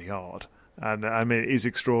is bloody hard. And I mean, it is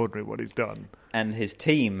extraordinary what he's done. And his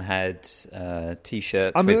team had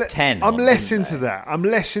T-shirts with 10 I'm on, less didn't into they? that. I'm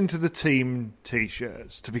less into the team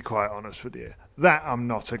T-shirts, to be quite honest with you. That I'm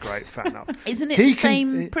not a great fan of. Isn't it He the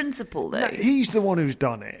same can- principle, though? No, he's the one who's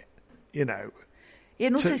done it, Yeah,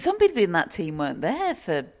 and also some people in that team weren't there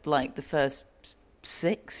for, like, the first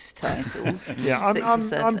 6 titles. Yeah, 6 or I'm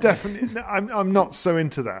 7. definitely. I'm not so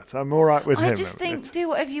into that. I'm all right with him. I just think do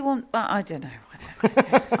whatever you want. I don't know.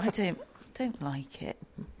 I don't like it.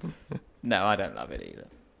 No, I don't love it either.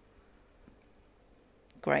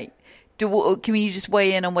 Great. Can you just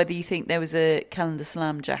weigh in on whether you think there was a Calendar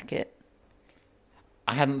Slam jacket?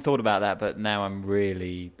 I hadn't thought about that, but now I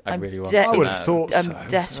really want I to would know. have thought I'm so.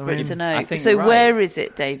 desperate I mean, to know. I think So you're right. where is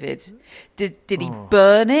it, David? Did he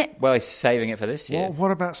burn it? Well, he's saving it for this year.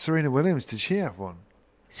 What about Serena Williams? Did she have one?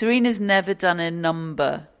 Serena's never done a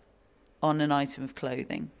number on an item of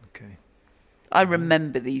clothing. Okay. I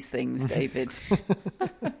remember these things, David.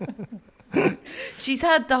 She's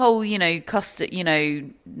had the whole, custard,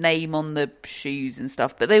 name on the shoes and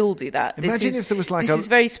stuff, but they all do that. Imagine if there was like this is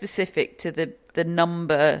very specific to the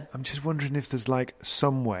number. I'm just wondering if there's like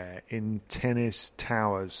somewhere in Tennis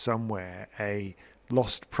Towers, somewhere a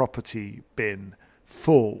lost property bin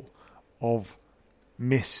full of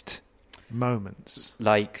missed moments.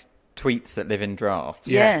 Like tweets that live in drafts.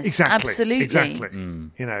 Yeah, Yes, exactly. absolutely.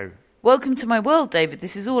 Exactly. Welcome to my world, David.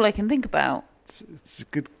 This is all I can think about. It's a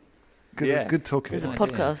good Yeah. talking. There's a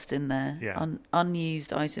point. podcast in there. Yeah.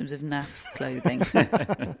 Unused items of NAF clothing.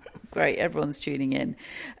 Great, everyone's tuning in.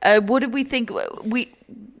 What did we think?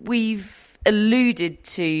 We've alluded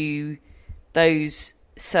to those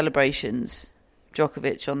celebrations,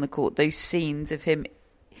 Djokovic on the court, those scenes of him.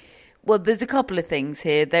 Well, there's a couple of things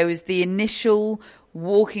here. There was the initial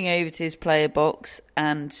walking over to his player box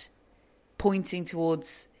and pointing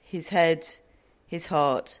towards his head, his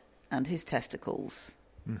heart, and his testicles.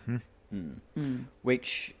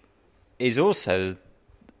 Which is also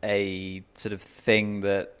a sort of thing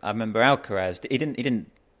that I remember Alcaraz. He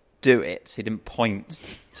didn't do it. He didn't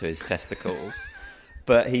point to his testicles,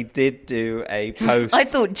 but he did do a post. I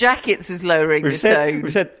thought jackets was lowering the tone.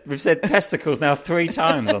 We've said testicles now 3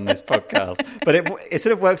 times on this podcast, but it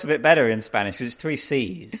sort of works a bit better in Spanish because it's 3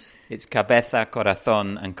 C's. It's cabeza,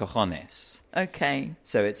 corazón, and cojones. Okay.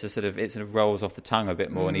 So it sort of rolls off the tongue a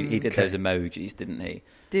bit more, and he did those emojis, didn't he?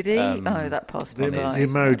 Did he? That passed me the by.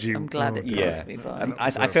 emoji. I'm glad it Yeah. passed me by.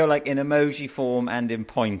 I feel like in emoji form and in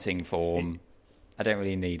pointing form, I don't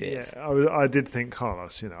really need it. Yeah, I did think,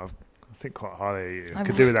 Carlos, I think quite highly of you. I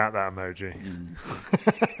could do without that emoji.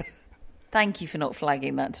 Thank you for not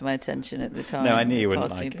flagging that to my attention at the time. No, I knew you It wouldn't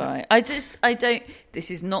passed like me it. by. I don't.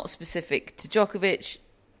 This is not specific to Djokovic.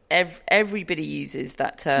 Everybody uses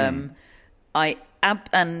that term.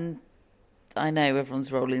 And I know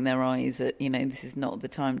everyone's rolling their eyes at, this is not the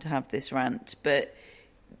time to have this rant, but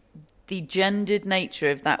the gendered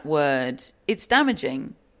nature of that word, it's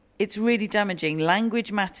damaging. It's really damaging.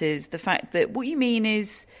 Language matters. The fact that what you mean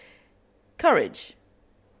is courage.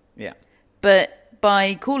 Yeah. But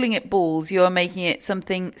by calling it balls, you are making it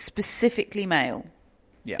something specifically male.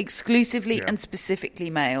 Yeah. Exclusively Yeah. and specifically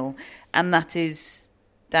male. And that is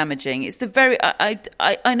damaging. It's the very...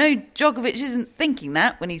 I know Djokovic isn't thinking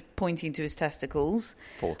that when he's pointing to his testicles.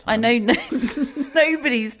 4 times. I know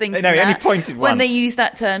nobody's thinking No, he that. only pointed When they once. use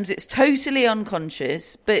that terms, it's totally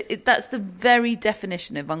unconscious, but that's the very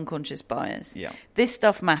definition of unconscious bias. Yeah. This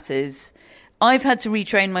stuff matters. I've had to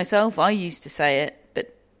retrain myself. I used to say it,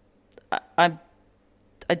 but I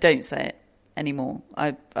don't say it anymore.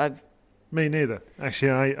 I've Me neither.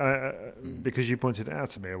 Actually, I because you pointed it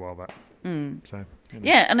out to me a while back. So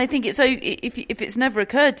yeah, and I think it's so. If it's never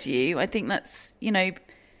occurred to you, I think that's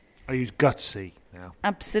I use gutsy now.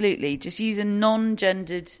 absolutely just use a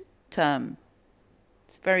non-gendered term.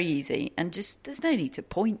 It's very easy. And just, there's no need to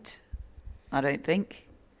point, I don't think.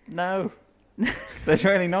 No, there's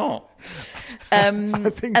really not. I'm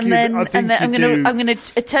going to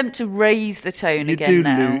attempt to raise the tone again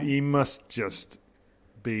now. You must just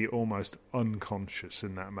be almost unconscious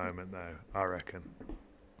in that moment, though, I reckon.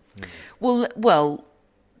 Yeah. Well,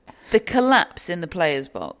 the collapse in the players'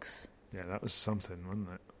 box. Yeah, that was something, wasn't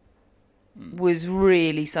it? Was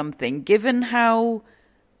really something, given how,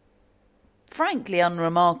 frankly,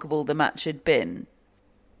 unremarkable the match had been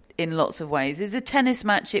in lots of ways. As a tennis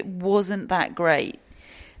match, it wasn't that great.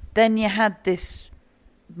 Then you had this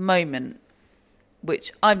moment,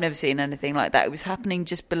 which I've never seen anything like that. It was happening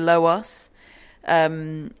just below us.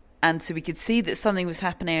 And so we could see that something was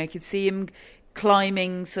happening. I could see him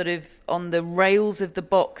climbing sort of on the rails of the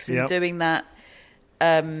box and doing that.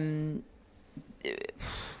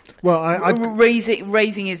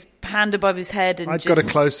 Raising his hand above his head and I'd got a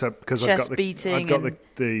close up because I've got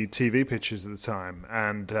the TV pictures at the time,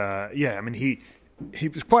 and he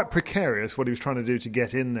was quite precarious what he was trying to do to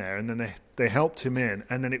get in there, and then they helped him in,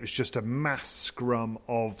 and then it was just a mass scrum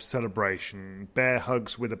of celebration, bear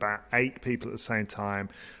hugs with about 8 people at the same time,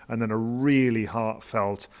 and then a really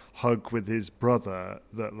heartfelt hug with his brother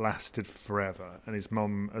that lasted forever, and his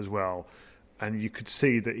mum as well. And you could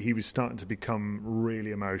see that he was starting to become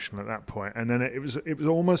really emotional at that point. And then it was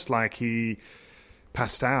almost like he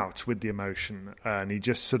passed out with the emotion, and he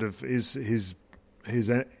just sort of his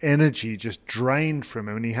energy just drained from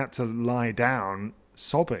him, and he had to lie down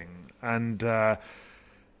sobbing. And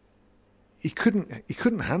he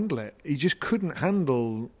couldn't handle it. He just couldn't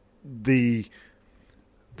handle the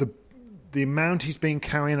amount he's been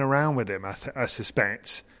carrying around with him. I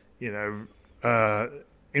suspect,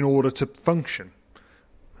 in order to function.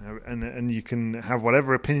 And you can have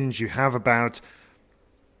whatever opinions you have about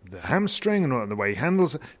the hamstring and the way he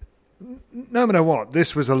handles it. No matter what,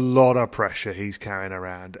 this was a lot of pressure he's carrying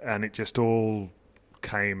around, and it just all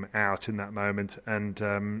came out in that moment. And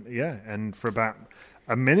and for about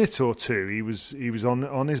a minute or two, he was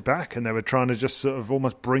on his back, and they were trying to just sort of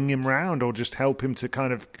almost bring him round or just help him to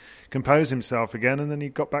kind of compose himself again. And then he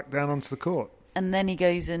got back down onto the court. And then he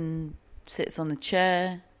goes and sits on the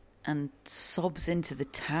chair and sobs into the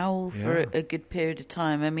towel for a good period of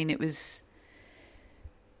time. I mean, it was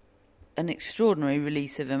an extraordinary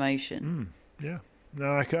release of emotion.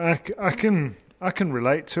 No, I can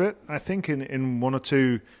relate to it. I think in one or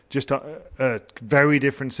two just very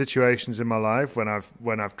different situations in my life when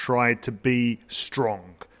I've tried to be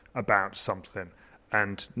strong about something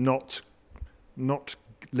and not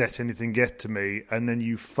let anything get to me, and then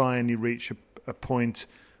you finally reach a point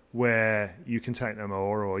where you can take no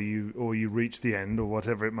more, or you reach the end, or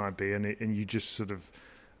whatever it might be, and you just sort of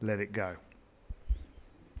let it go.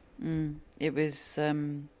 It was,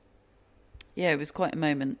 it was quite a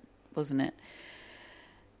moment, wasn't it?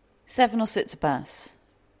 Stefanos Tsitsipas.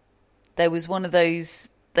 There was one of those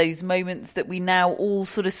moments that we now all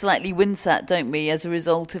sort of slightly wince at, don't we, as a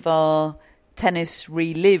result of our tennis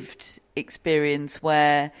relived experience,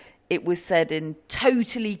 where it was said in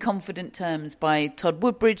totally confident terms by Todd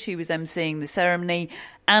Woodbridge, who was emceeing the ceremony,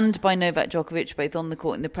 and by Novak Djokovic, both on the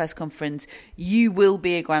court and the press conference, you will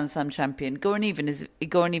be a Grand Slam champion. Goran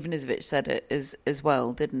Ivanisevic said it as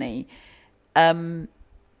well, didn't he? Do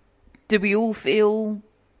we all feel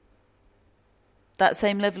that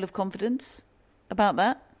same level of confidence about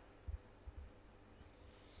that?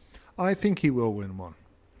 I think he will win one.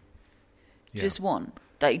 Yeah. Just one?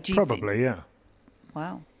 Like, do you Probably, yeah.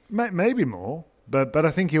 Wow. Maybe more, but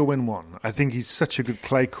I think he'll win one. I think he's such a good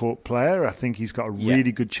clay court player. I think he's got a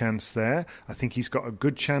really good chance there. I think he's got a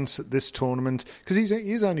good chance at this tournament because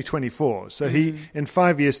he's only 24. So he in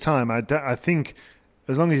 5 years' time, I think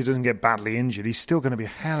as long as he doesn't get badly injured, he's still going to be a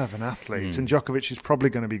hell of an athlete. And Djokovic is probably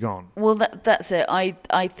going to be gone. Well, that's it.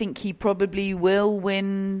 I think he probably will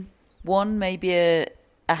win one, maybe a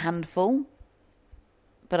handful,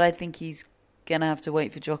 but I think he's going to have to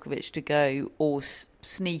wait for Djokovic to go or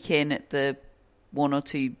sneak in at the 1 or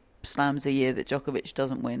 2 slams a year that Djokovic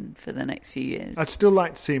doesn't win for the next few years. I'd still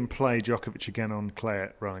like to see him play Djokovic again on clay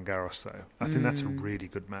at Roland Garros, though. I think that's a really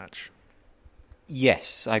good match.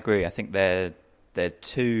 Yes, I agree. I think their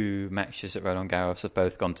 2 matches at Roland Garros have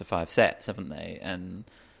both gone to 5 sets, haven't they? And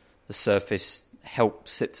the surface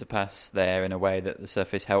helps Tsitsipas there in a way that the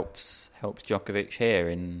surface helps Djokovic here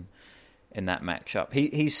in that matchup.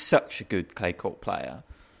 He's such a good clay court player.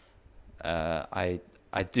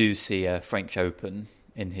 I do see a French Open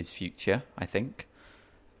in his future, I think.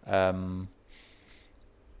 I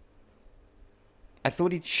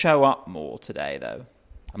thought he'd show up more today, though.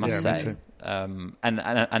 I must me say. too.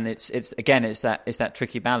 And it's again it's that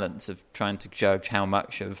tricky balance of trying to judge how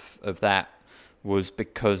much of that was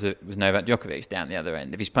because it was Novak Djokovic down the other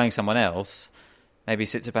end. If he's playing someone else, maybe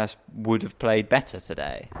Tsitsipas would have played better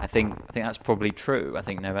today. I think that's probably true. I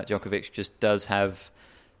think Novak Djokovic just does have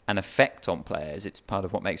an effect on players. It's part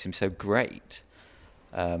of what makes him so great.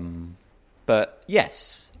 But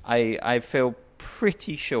yes, I feel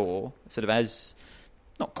pretty sure, sort of as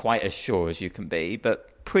not quite as sure as you can be,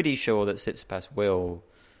 but pretty sure that Tsitsipas will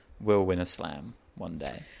win a slam one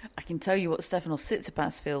day. I can tell you what Stefanos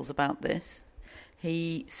Tsitsipas feels about this.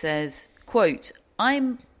 He says, quote,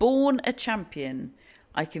 "I'm born a champion.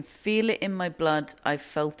 I can feel it in my blood. I've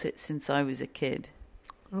felt it since I was a kid."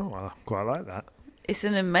 Oh, I quite like that. It's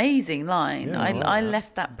an amazing line. Yeah, I that.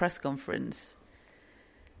 left that press conference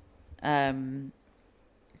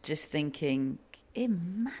just thinking,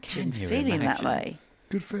 imagine feeling that way.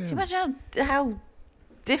 Good for Can you him. imagine how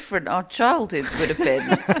different our childhoods would have been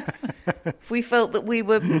if we felt that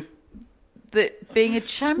that being a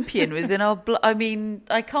champion was in our blood? I mean,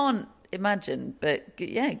 I can't imagine, but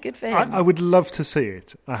yeah, good for him. I would love to see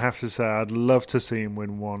it. I have to say, I'd love to see him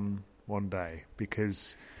win one day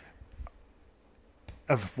because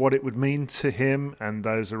of what it would mean to him and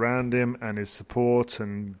those around him and his support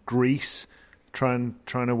and Greece trying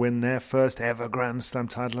to win their first ever Grand Slam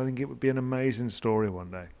title. I think it would be an amazing story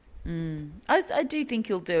one day. I do think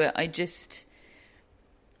he'll do it. I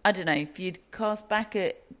don't know, if you'd cast back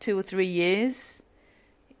at 2 or 3 years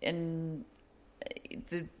and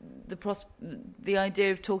the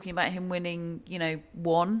idea of talking about him winning,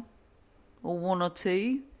 one or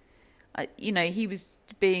two, he was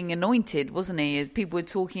being anointed, wasn't he? People were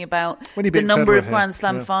talking about the number of Grand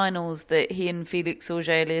Slam finals that he and Felix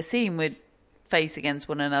Auger-Aliassime would face against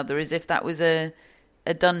one another, as if that was a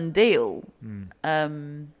done deal.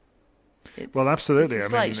 Well, absolutely. It's a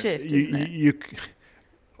slight shift, isn't it?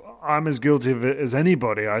 I'm as guilty of it as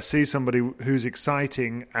anybody. I see somebody who's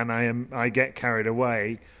exciting, and I get carried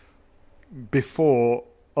away before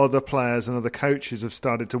other players and other coaches have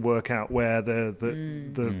started to work out where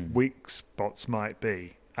the weak spots might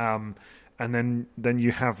be, and then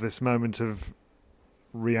you have this moment of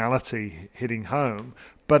reality hitting home.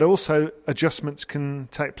 But also adjustments can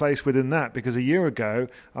take place within that, because a year ago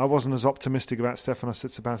I wasn't as optimistic about Stefanos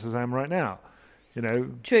Tsitsipas as I am right now.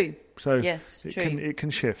 True. So yes, true. It can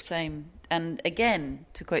shift. Same. And again,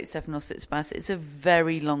 to quote Stefanos Tsitsipas, it's a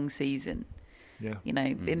very long season. Yeah.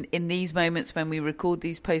 In these moments when we record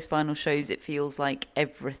these post-final shows, it feels like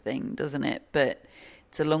everything, doesn't it? But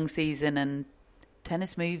it's a long season, and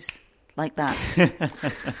tennis moves like that.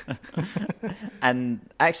 And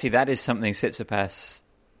actually, that is something Tsitsipas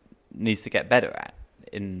needs to get better at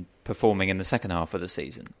in performing in the second half of the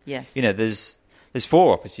season. Yes. There's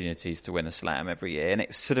 4 opportunities to win a slam every year, and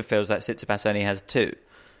it sort of feels like Tsitsipas only has 2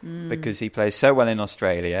 because he plays so well in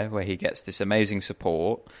Australia, where he gets this amazing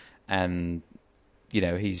support, and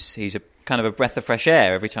he's a kind of a breath of fresh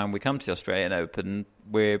air every time we come to the Australian Open.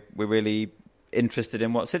 We're really interested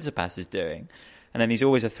in what Tsitsipas is doing, and then he's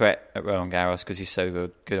always a threat at Roland Garros because he's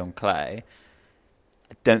so good on clay.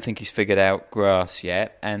 I don't think he's figured out grass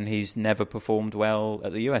yet, and he's never performed well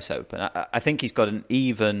at the US Open. I think he's got an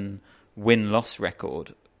even win-loss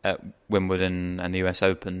record at Wimbledon and the US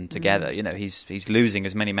Open together. He's losing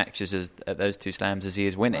as many matches at those 2 slams as he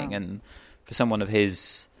is winning. Wow. And for someone of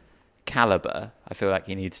his caliber, I feel like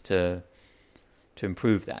he needs to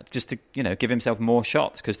improve that, just to give himself more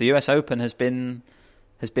shots, because the US Open has been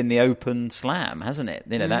the Open Slam, hasn't it?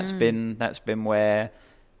 That's been where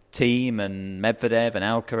Thiem and Medvedev and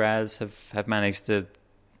Alcaraz have managed to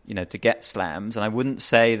get slams, and I wouldn't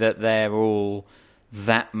say that they're all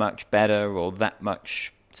that much better or that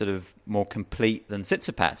much sort of more complete than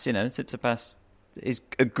Tsitsipas. Tsitsipas is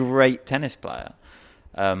a great tennis player,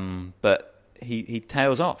 but he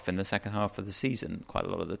tails off in the second half of the season quite a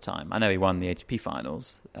lot of the time. I know he won the ATP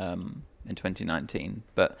finals in 2019,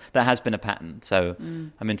 but that has been a pattern. So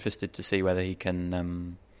I'm interested to see whether he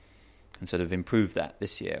can sort of improve that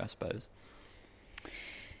this year, I suppose.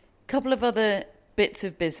 Couple of other bits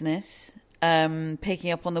of business. Picking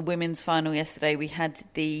up on the women's final yesterday, we had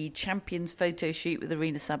the champions photo shoot with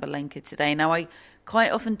Aryna Sabalenka today. Now, I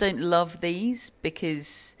quite often don't love these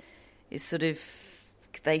because it's sort of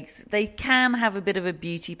they can have a bit of a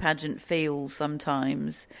beauty pageant feel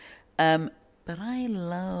sometimes, but I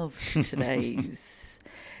loved today's.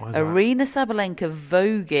 Aryna Sabalenka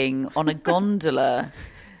voguing on a gondola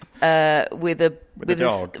with a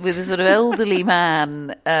sort of elderly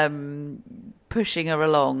man pushing her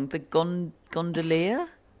along. The gondolier? I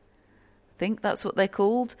think that's what they're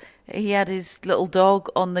called. He had his little dog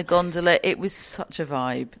on the gondola. It was such a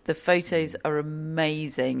vibe. The photos are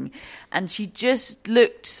amazing. And she just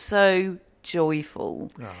looked so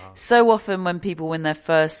joyful. So often when people win their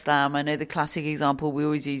first slam, I know the classic example we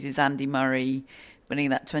always use is Andy Murray winning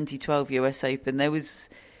that 2012 US Open. There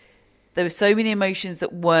were so many emotions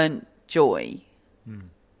that weren't joy.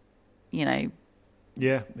 You know,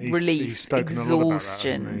 relief, he's spoken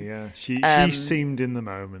exhaustion. A lot about that, hasn't he? She seemed in the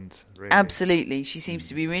moment. Really. Absolutely, she seems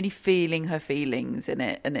to be really feeling her feelings in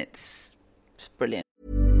it, and it's brilliant.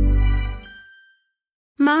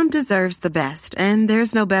 Mom deserves the best, and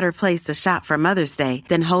there's no better place to shop for Mother's Day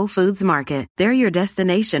than Whole Foods Market. They're your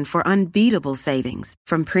destination for unbeatable savings,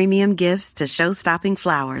 from premium gifts to show-stopping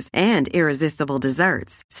flowers and irresistible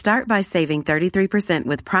desserts. Start by saving 33%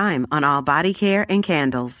 with Prime on all body care and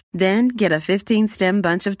candles. Then get a 15-stem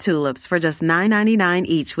bunch of tulips for just $9.99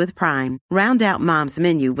 each with Prime. Round out Mom's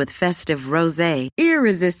menu with festive rosé,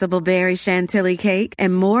 irresistible berry chantilly cake,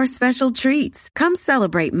 and more special treats. Come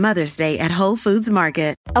celebrate Mother's Day at Whole Foods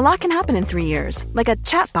Market. A lot can happen in 3 years, like a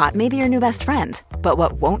chatbot may be your new best friend. But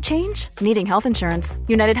what won't change? Needing health insurance.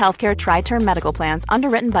 United Healthcare Tri-Term Medical Plans,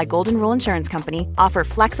 underwritten by Golden Rule Insurance Company, offer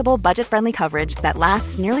flexible, budget-friendly coverage that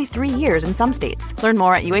lasts nearly 3 years in some states. Learn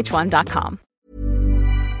more at uh1.com.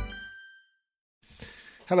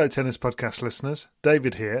 Hello, Tennis Podcast listeners.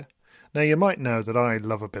 David here. Now, you might know that I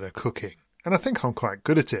love a bit of cooking, and I think I'm quite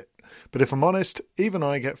good at it. But if I'm honest, even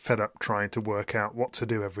I get fed up trying to work out what to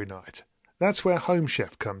do every night. That's where Home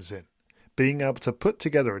Chef comes in. Being able to put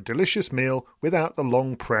together a delicious meal without the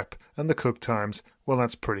long prep and the cook times, well,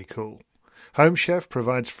 that's pretty cool. Home Chef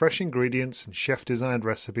provides fresh ingredients and chef-designed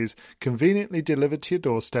recipes conveniently delivered to your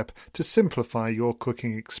doorstep to simplify your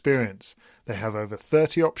cooking experience. They have over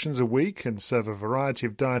 30 options a week and serve a variety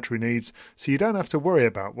of dietary needs, so you don't have to worry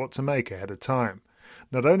about what to make ahead of time.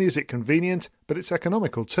 Not only is it convenient, but it's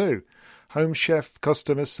economical too. Home Chef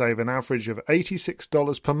customers save an average of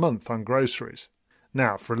 $86 per month on groceries.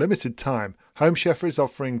 Now, for a limited time, Home Chef is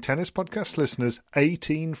offering Tennis Podcast listeners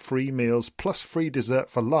 18 free meals plus free dessert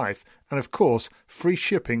for life and, of course, free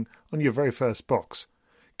shipping on your very first box.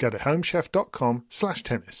 Go to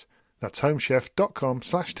homechef.com/tennis. That's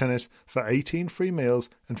homechef.com/tennis for 18 free meals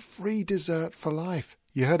and free dessert for life.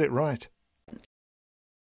 You heard it right.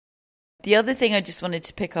 The other thing I just wanted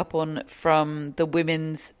to pick up on from the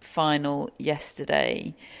women's final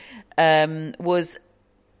yesterday was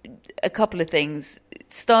a couple of things,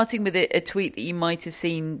 starting with a tweet that you might have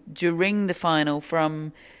seen during the final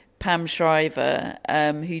from Pam Shriver,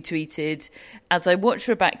 who tweeted, "As I watch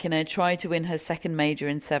Rybakina try to win her second major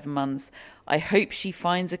in 7 months, I hope she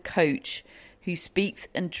finds a coach who speaks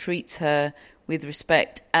and treats her with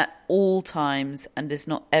respect at all times and does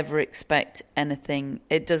not ever accept anything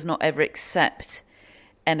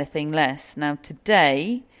less." Now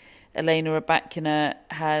today, Elena Rybakina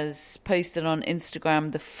has posted on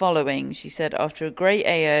Instagram the following. She said, "After a great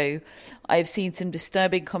AO, I have seen some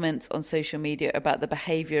disturbing comments on social media about the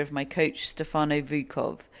behaviour of my coach, Stefano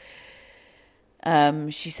Vukov."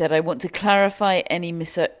 She said, "I want to clarify any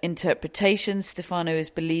misinterpretations. Stefano has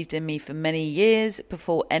believed in me for many years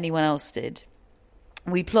before anyone else did.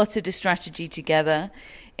 We plotted a strategy together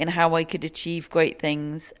in how I could achieve great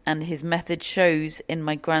things, and his method shows in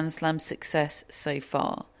my Grand Slam success so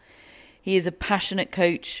far. He is a passionate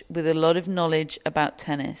coach with a lot of knowledge about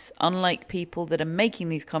tennis. Unlike people that are making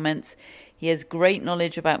these comments, he has great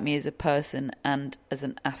knowledge about me as a person and as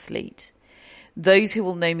an athlete. Those who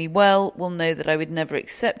will know me well will know that I would never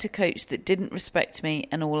accept a coach that didn't respect me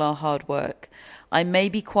and all our hard work. I may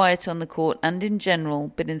be quiet on the court and in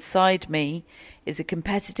general, but inside me is a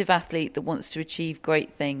competitive athlete that wants to achieve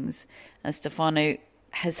great things. And Stefano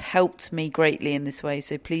has helped me greatly in this way,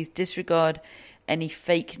 so please disregard any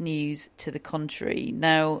fake news to the contrary."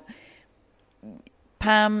 Now,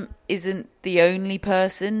 Pam isn't the only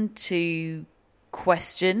person to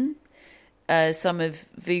question some of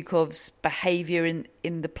Vukov's behaviour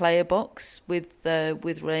in the player box with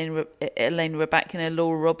Elena Rybakina.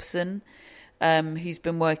 Laura Robson, who's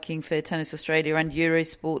been working for Tennis Australia and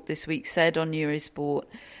Eurosport this week, said on Eurosport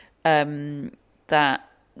that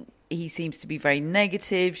he seems to be very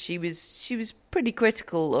negative. She was pretty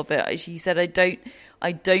critical of it. She said, I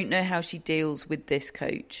don't know how she deals with this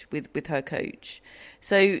coach, with her coach.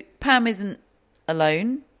 So Pam isn't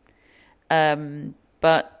alone,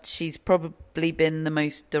 but she's probably been the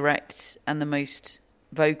most direct and the most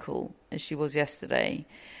vocal, as she was yesterday.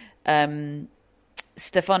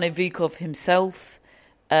 Stefano Vukov himself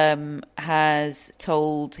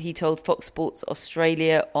told Fox Sports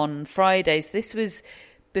Australia on Fridays. This was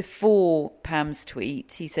before Pam's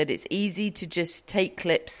tweet, he said, "It's easy to just take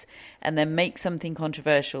clips and then make something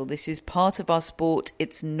controversial. This is part of our sport.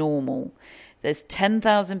 It's normal. There's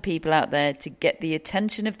 10,000 people out there. To get the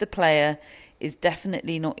attention of the player is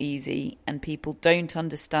definitely not easy, and people don't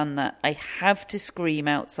understand that. I have to scream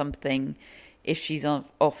out something if she's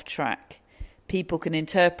off track. People can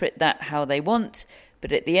interpret that how they want,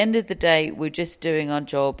 but at the end of the day, we're just doing our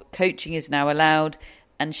job. Coaching is now allowed,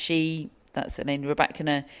 and she," that's Elena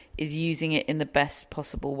Rybakina, "is using it in the best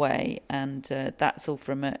possible way." And that's all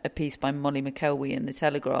from a piece by Molly McElwee in The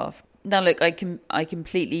Telegraph. Now, look, I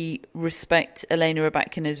completely respect Elena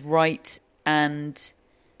Rybakina's right and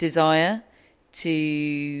desire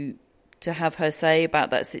to have her say about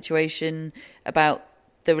that situation, about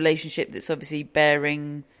the relationship that's obviously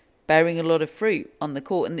bearing a lot of fruit on the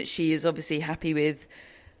court, and that she is obviously happy with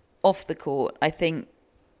off the court. I think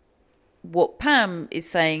what Pam is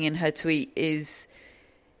saying in her tweet is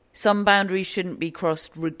some boundaries shouldn't be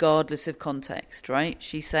crossed regardless of context, right?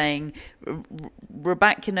 She's saying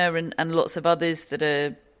Rybakina and lots of others that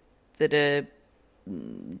are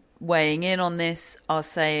weighing in on this are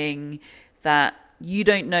saying that you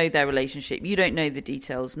don't know their relationship, you don't know the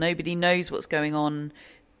details, nobody knows what's going on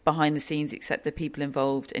behind the scenes except the people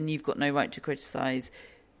involved, and you've got no right to criticise.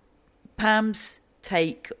 Pam's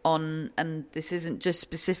take on, and this isn't just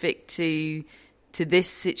specific to this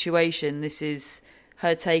situation, this is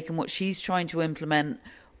her take and what she's trying to implement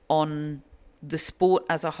on the sport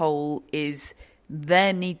as a whole, is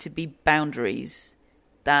there need to be boundaries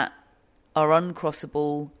that are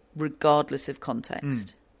uncrossable regardless of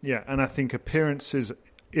context. Yeah, and I think appearances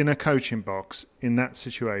in a coaching box in that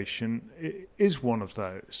situation is one of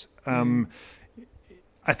those.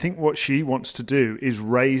 I think what she wants to do is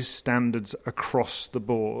raise standards across the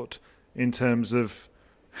board in terms of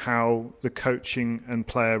how the coaching and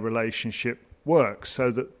player relationship works,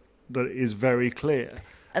 so that it is very clear.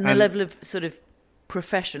 And the level of sort of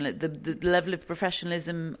the level of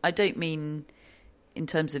professionalism, I don't mean in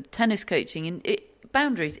terms of tennis coaching,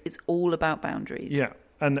 boundaries, it's all about boundaries. Yeah,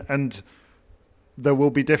 and there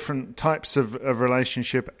will be different types of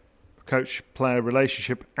relationship, coach-player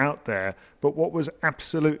relationship out there, but what was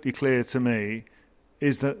absolutely clear to me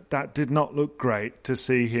is that did not look great to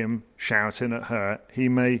see him shouting at her. He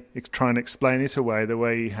may try and explain it away the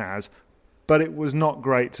way he has, but it was not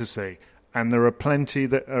great to see. And there are plenty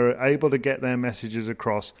that are able to get their messages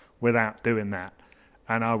across without doing that.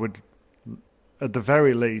 And I would, at the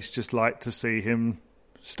very least, just like to see him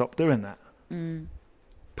stop doing that.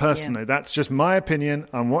 Personally, that's just my opinion.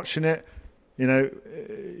 I'm watching it. You know,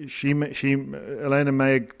 Elena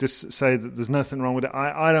may just say that there's nothing wrong with it.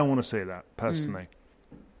 I don't want to see that, personally.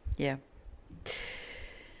 Yeah.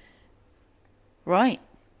 Right.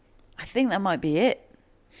 I think that might be it,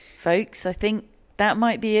 folks. I think that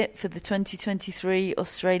might be it for the 2023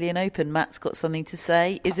 Australian Open. Matt's got something to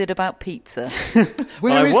say. Is it about pizza?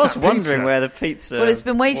 I was wondering where the pizza. Well, it's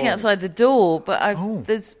been waiting outside the door, but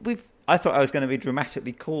I thought I was going to be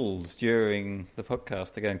dramatically called during the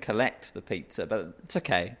podcast to go and collect the pizza, but it's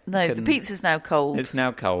okay. No, the pizza's now cold. It's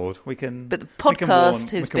now cold. We can. But the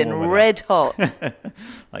podcast has been red hot,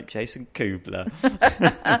 like Jason Kubler.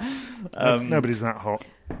 Nobody's that hot.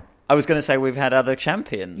 I was going to say we've had other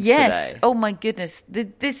champions today. Oh my goodness!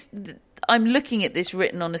 I'm looking at this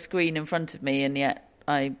written on a screen in front of me, and yet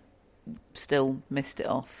I still missed it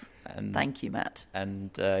off. And, thank you, Matt.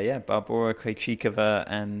 And Barbora Krejcikova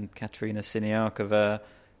and Katerina Siniakova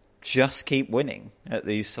just keep winning at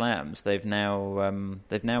these slams. They've now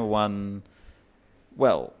won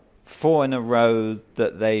 4 in a row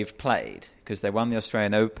that they've played, because they won the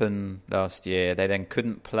Australian Open last year. They then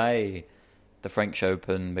couldn't play the French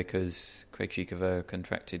Open because Krejcikova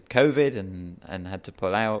contracted COVID and had to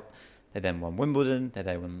pull out. They then won Wimbledon. They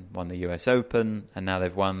then won the US Open, and now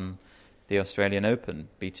they've won the Australian Open,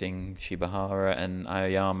 beating Shibahara and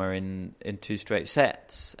Aoyama in 2 straight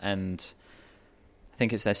sets. And I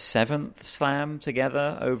think it's their 7th slam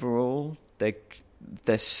together overall.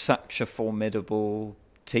 They're such a formidable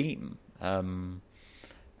team. And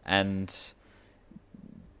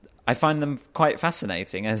I find them quite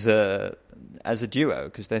fascinating as a duo,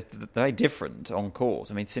 because they're very different on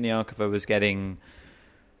court. I mean, Siniakova was getting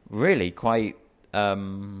really quite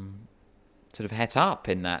sort of het up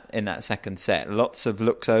in that second set. Lots of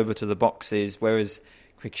looks over to the boxes, whereas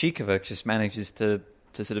Krejcikova just manages to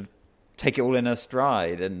sort of take it all in her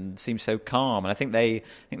stride and seems so calm. And I think they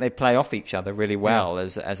play off each other really well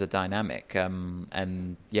as a dynamic. They're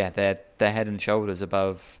head and shoulders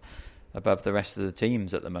above the rest of the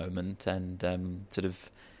teams at the moment, and sort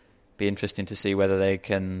of be interesting to see whether they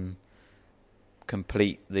can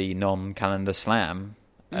complete the non-calendar slam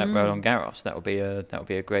at Roland Garros. That would be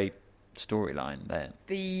a great storyline there.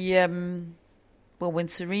 Well, when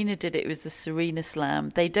Serena did it, it was the Serena Slam.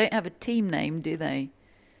 They don't have a team name, do they?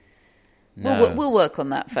 No. We'll work on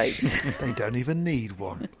that, folks. They don't even need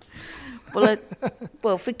one. Well,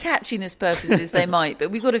 for catchiness purposes, they might,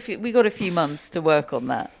 but we got a few months to work on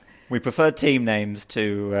that. We prefer team names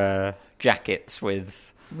to jackets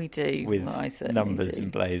with I certainly numbers do.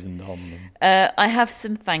 emblazoned on them. I have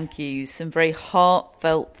some thank yous, some very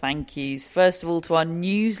heartfelt thank yous. First of all, to our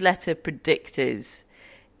newsletter predictors,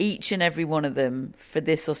 each and every one of them for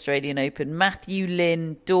this Australian Open. Matthew,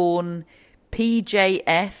 Lynn, Dawn,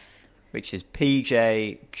 PJF. Which is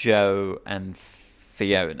PJ, Joe and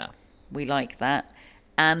Fiona. We like that.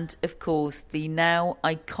 And, of course, the now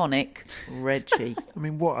iconic Reggie. I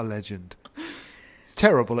mean, what a legend.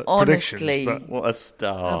 Terrible at Honestly, predictions, but What a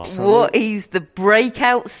star. He's the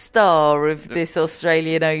breakout star of this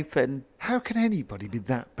Australian Open. how can anybody be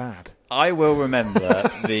that bad? I will remember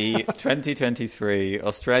the 2023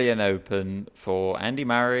 Australian Open for Andy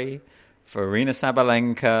Murray, for Arina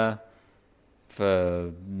Sabalenka,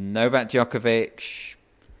 for Novak Djokovic,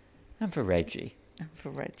 and for Reggie.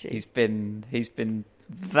 He's been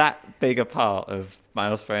that big a part of my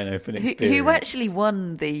Australian Open experience. Who actually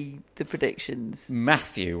won the predictions?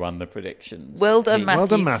 Matthew won the predictions. Well done, Matthew. Well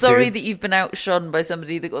done, Matthew. Sorry that you've been outshone by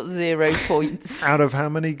somebody that got 0 points. Out of how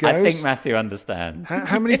many goes? I think Matthew understands.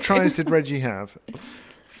 How many tries did Reggie have?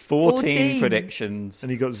 14 predictions.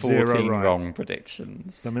 And he got 14 0 right. wrong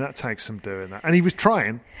predictions. I mean, that takes some doing that. And he was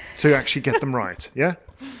trying to actually get them right, yeah?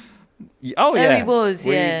 Oh, There yeah. he was,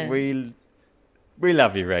 yeah. We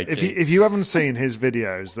love you, Reggie. If you haven't seen his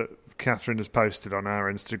videos that Catherine has posted on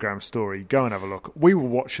our Instagram story, go and have a look. We were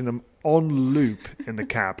watching them on loop in the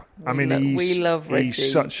cab. We love Reggie.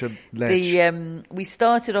 He's such a ledge. We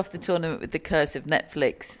started off the tournament with the curse of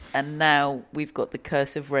Netflix, and now we've got the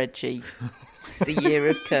curse of Reggie. It's the year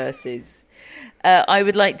of curses. I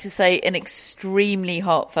would like to say an extremely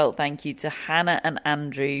heartfelt thank you to Hannah and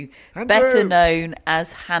Andrew. Better known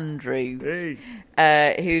as Handrew,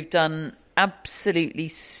 who've done absolutely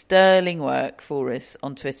sterling work for us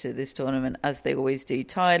on Twitter this tournament, as they always do.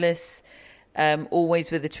 Tireless, always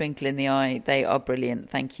with a twinkle in the eye. They are brilliant.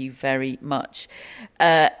 Thank you very much.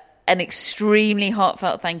 An extremely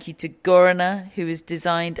heartfelt thank you to Gorana, who has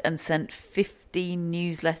designed and sent 15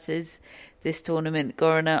 newsletters this tournament.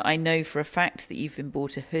 Gorana, I know for a fact that you've been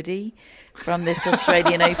bought a hoodie from this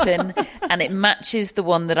Australian Open, and it matches the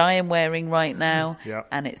one that I am wearing right now,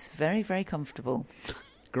 and it's very, very comfortable.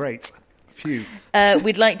 Great. Phew.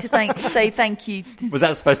 We'd like to say thank you. Was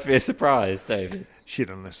that supposed to be a surprise, David? She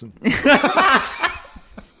don't listen.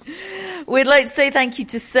 We'd like to say thank you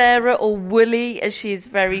to Sarah, or Woolly, as she is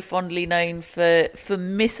very fondly known, for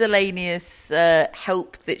miscellaneous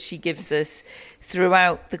help that she gives us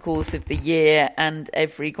throughout the course of the year and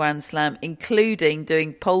every Grand Slam, including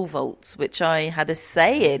doing pole vaults, which I had a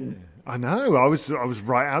say in. I know. I was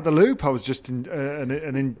right out the loop. I was just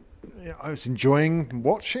I was enjoying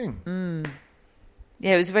watching.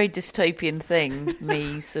 Yeah, it was a very dystopian thing,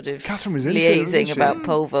 me sort of Catherine was into it, wasn't liaising she? about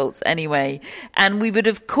pole vaults anyway. And we would,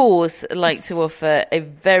 of course, like to offer a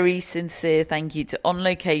very sincere thank you to On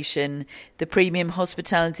Location, the premium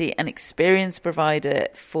hospitality and experience provider,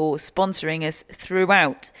 for sponsoring us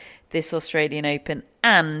throughout this Australian Open,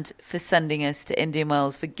 and for sending us to Indian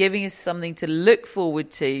Wells, for giving us something to look forward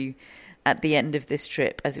to at the end of this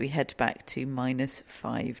trip as we head back to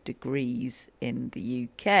 -5 degrees in the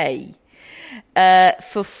UK.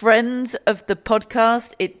 For friends of the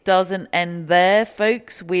podcast, it doesn't end there,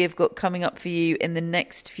 folks. We have got coming up for you in the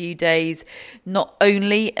next few days not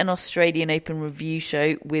only an Australian Open review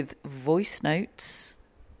show with voice notes,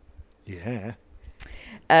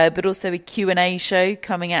 but also a Q&A show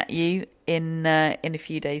coming at you in a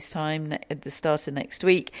few days' time, at the start of next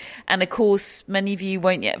week. And of course, many of you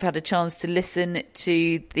won't yet have had a chance to listen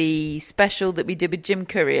to the special that we did with Jim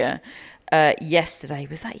Courier yesterday.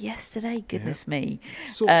 Was that yesterday? Goodness me.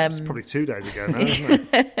 It's probably 2 days ago now, isn't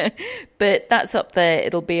it? But that's up there.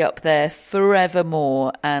 It'll be up there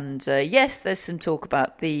forevermore. And yes, there's some talk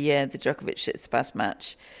about the Djokovic-Tsitsipas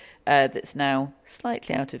match that's now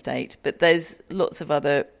slightly out of date. But there's lots of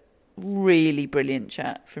other really brilliant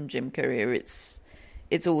chat from Jim Courier. It's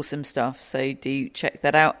awesome stuff. So do check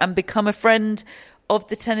that out and become a friend of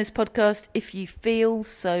the Tennis Podcast if you feel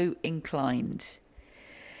so inclined.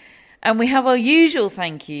 And we have our usual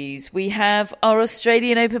thank yous. We have our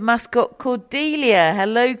Australian Open mascot, Cordelia.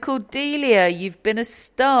 Hello, Cordelia. You've been a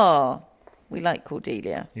star. We like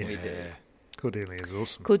Cordelia. Yeah. We do. Cordelia is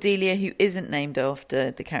awesome. Cordelia, who isn't named after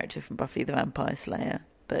the character from Buffy the Vampire Slayer,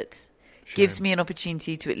 but gives me an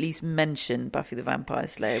opportunity to at least mention Buffy the Vampire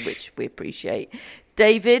Slayer, which we appreciate.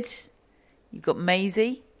 David, you've got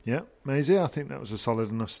Maisie. Yeah, Maisie, I think that was a solid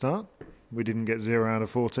enough start. We didn't get 0 out of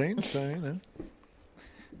 14, so, you know.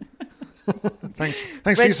 Thanks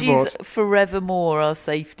for your support. Reggie's forevermore our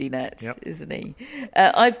safety net, Yep. isn't he?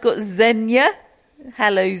 I've got Xenia.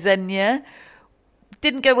 Hello, Xenia.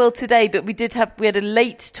 Didn't go well today, but we had a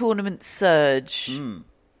late tournament surge,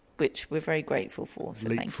 which we're very grateful for. So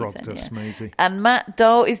thank you, Leapfrogged Xenia. us, Maisie. And Matt,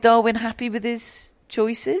 is Darwin happy with his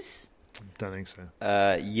choices? Don't think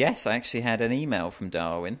so. Yes, I actually had an email from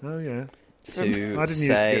Darwin. Oh, yeah. I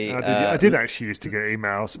I did actually used to get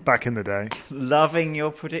emails back in the day. Loving your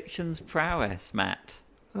predictions prowess, Matt.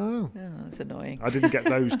 Oh. Oh, that's annoying. I didn't get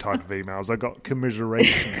those type of emails. I got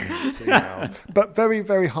commiserations emails. But very,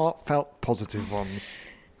 very heartfelt, positive ones.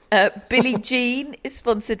 Billie Jean is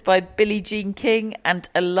sponsored by Billie Jean King and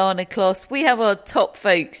Alana Kloss. We have our top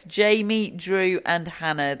folks, Jamie, Drew and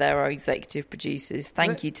Hannah. They're our executive producers.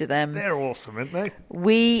 Thank you to them. They're awesome, aren't they?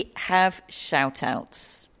 We have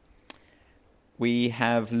shout-outs. We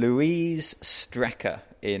have Louise Strecker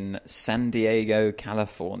in San Diego,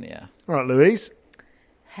 California. All right, Louise.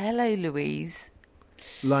 Hello, Louise.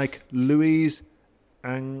 Like Louise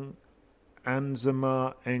Anzamar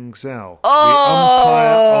Engzel,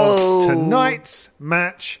 Oh! the umpire of tonight's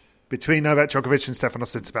match between Novak Djokovic and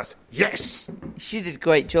Stefanos Tsitsipas. Yes! She did a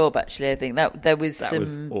great job, actually. I think that there was That some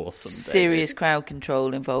was awesome, serious David. crowd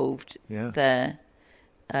control involved there.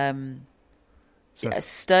 So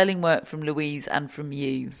Sterling work from Louise and from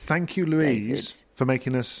you. thank you, Louise, David. for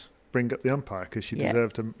making us bring up the umpire, because she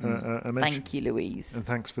deserved a mention. Thank you, Louise. And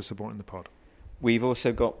thanks for supporting the pod. We've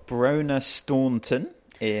also got Brona Staunton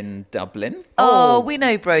in Dublin. Oh, we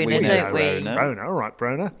know Brona, We know don't we? Brona. Brona, all right,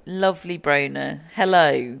 Brona. Lovely Brona.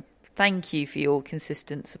 Hello. Thank you for your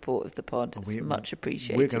consistent support of the pod. It's much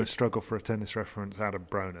appreciated. We're going to struggle for a tennis reference out of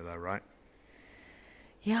Brona, though, right?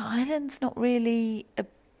 Yeah, Ireland's not really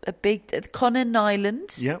a big... Connor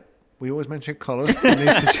Nyland. Yep. We always mention colours in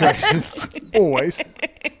these situations. Always.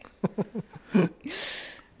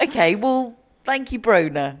 Okay, well, thank you,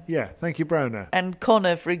 Brona. Yeah, thank you, Brona. And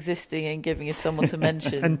Connor for existing and giving us someone to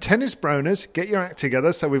mention. And tennis Bronas, get your act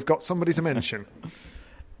together so we've got somebody to mention.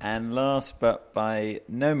 And last but by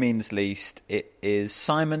no means least, it is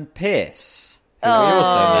Simon Pearce, who we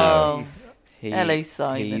also know. Hello,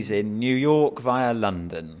 Simon. He's in New York via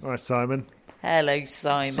London. All right, Simon. Hello,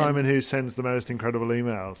 Simon. Simon, who sends the most incredible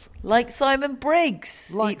emails. Like Simon Briggs.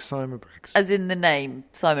 Simon Briggs. As in the name.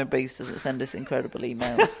 Simon Briggs doesn't send us incredible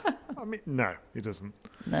emails. I mean, no, he doesn't.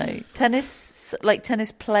 No. Tennis, like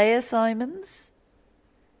tennis player Simons?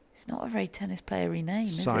 It's not a very tennis playery name,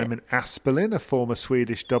 is Simon Aspelin, a former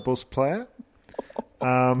Swedish doubles player.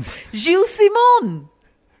 Gilles Simon!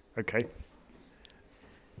 Okay.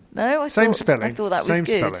 No, Same spelling. I thought that was Same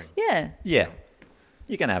good. spelling. Yeah. Yeah,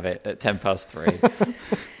 you can have it at 3:10.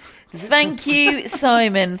 Thank you,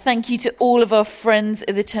 Simon. Thank you to all of our friends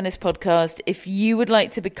at the Tennis Podcast. If you would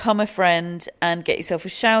like to become a friend and get yourself a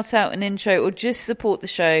shout out, an intro, or just support the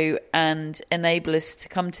show and enable us to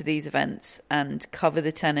come to these events and cover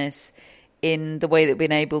the tennis in the way that we've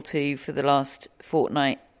been able to for the last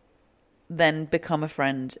fortnight, then become a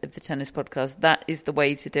friend of the Tennis Podcast. That is the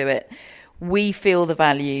way to do it. We feel the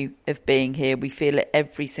value of being here. We feel it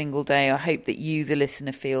every single day. I hope that you, the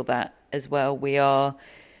listener, feel that as well. We are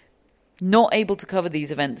not able to cover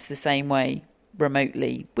these events the same way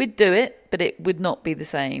remotely. We'd do it, but it would not be the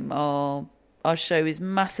same. Our show is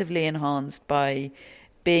massively enhanced by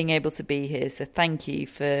being able to be here. So thank you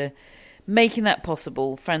for making that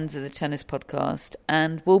possible, friends of the Tennis Podcast.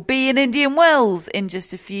 And we'll be in Indian Wells in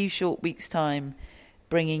just a few short weeks' time,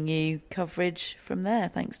 bringing you coverage from there,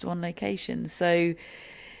 thanks to On Location. So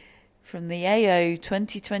from the AO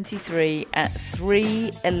 2023 at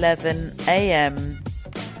 3:11 a.m.,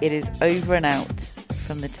 it is over and out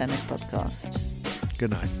from the Tennis Podcast. Good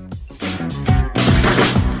night.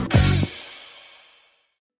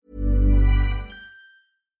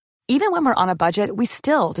 Even when we're on a budget, we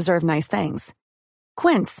still deserve nice things.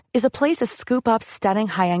 Quince is a place to scoop up stunning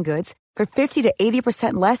high-end goods for 50 to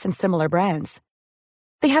 80% less than similar brands.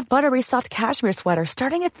 They have buttery soft cashmere sweaters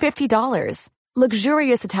starting at $50,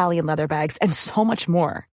 luxurious Italian leather bags, and so much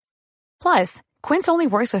more. Plus, Quince only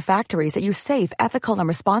works with factories that use safe, ethical, and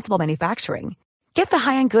responsible manufacturing. Get the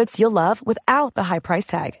high-end goods you'll love without the high price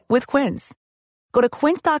tag with Quince. Go to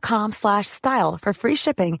quince.com/style for free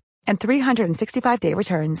shipping and 365-day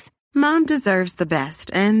returns. Mom deserves the best,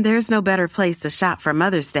 and there's no better place to shop for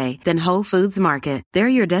Mother's Day than Whole Foods Market. They're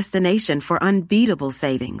your destination for unbeatable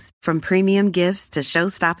savings, from premium gifts to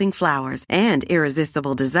show-stopping flowers and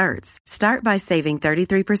irresistible desserts. Start by saving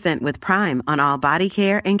 33% with Prime on all body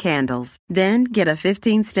care and candles. Then get a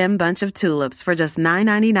 15-stem bunch of tulips for just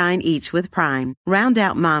 $9.99 each with Prime. Round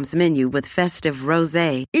out Mom's menu with festive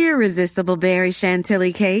rosé, irresistible berry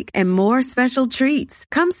chantilly cake, and more special treats.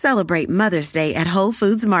 Come celebrate Mother's Day at Whole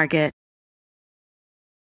Foods Market.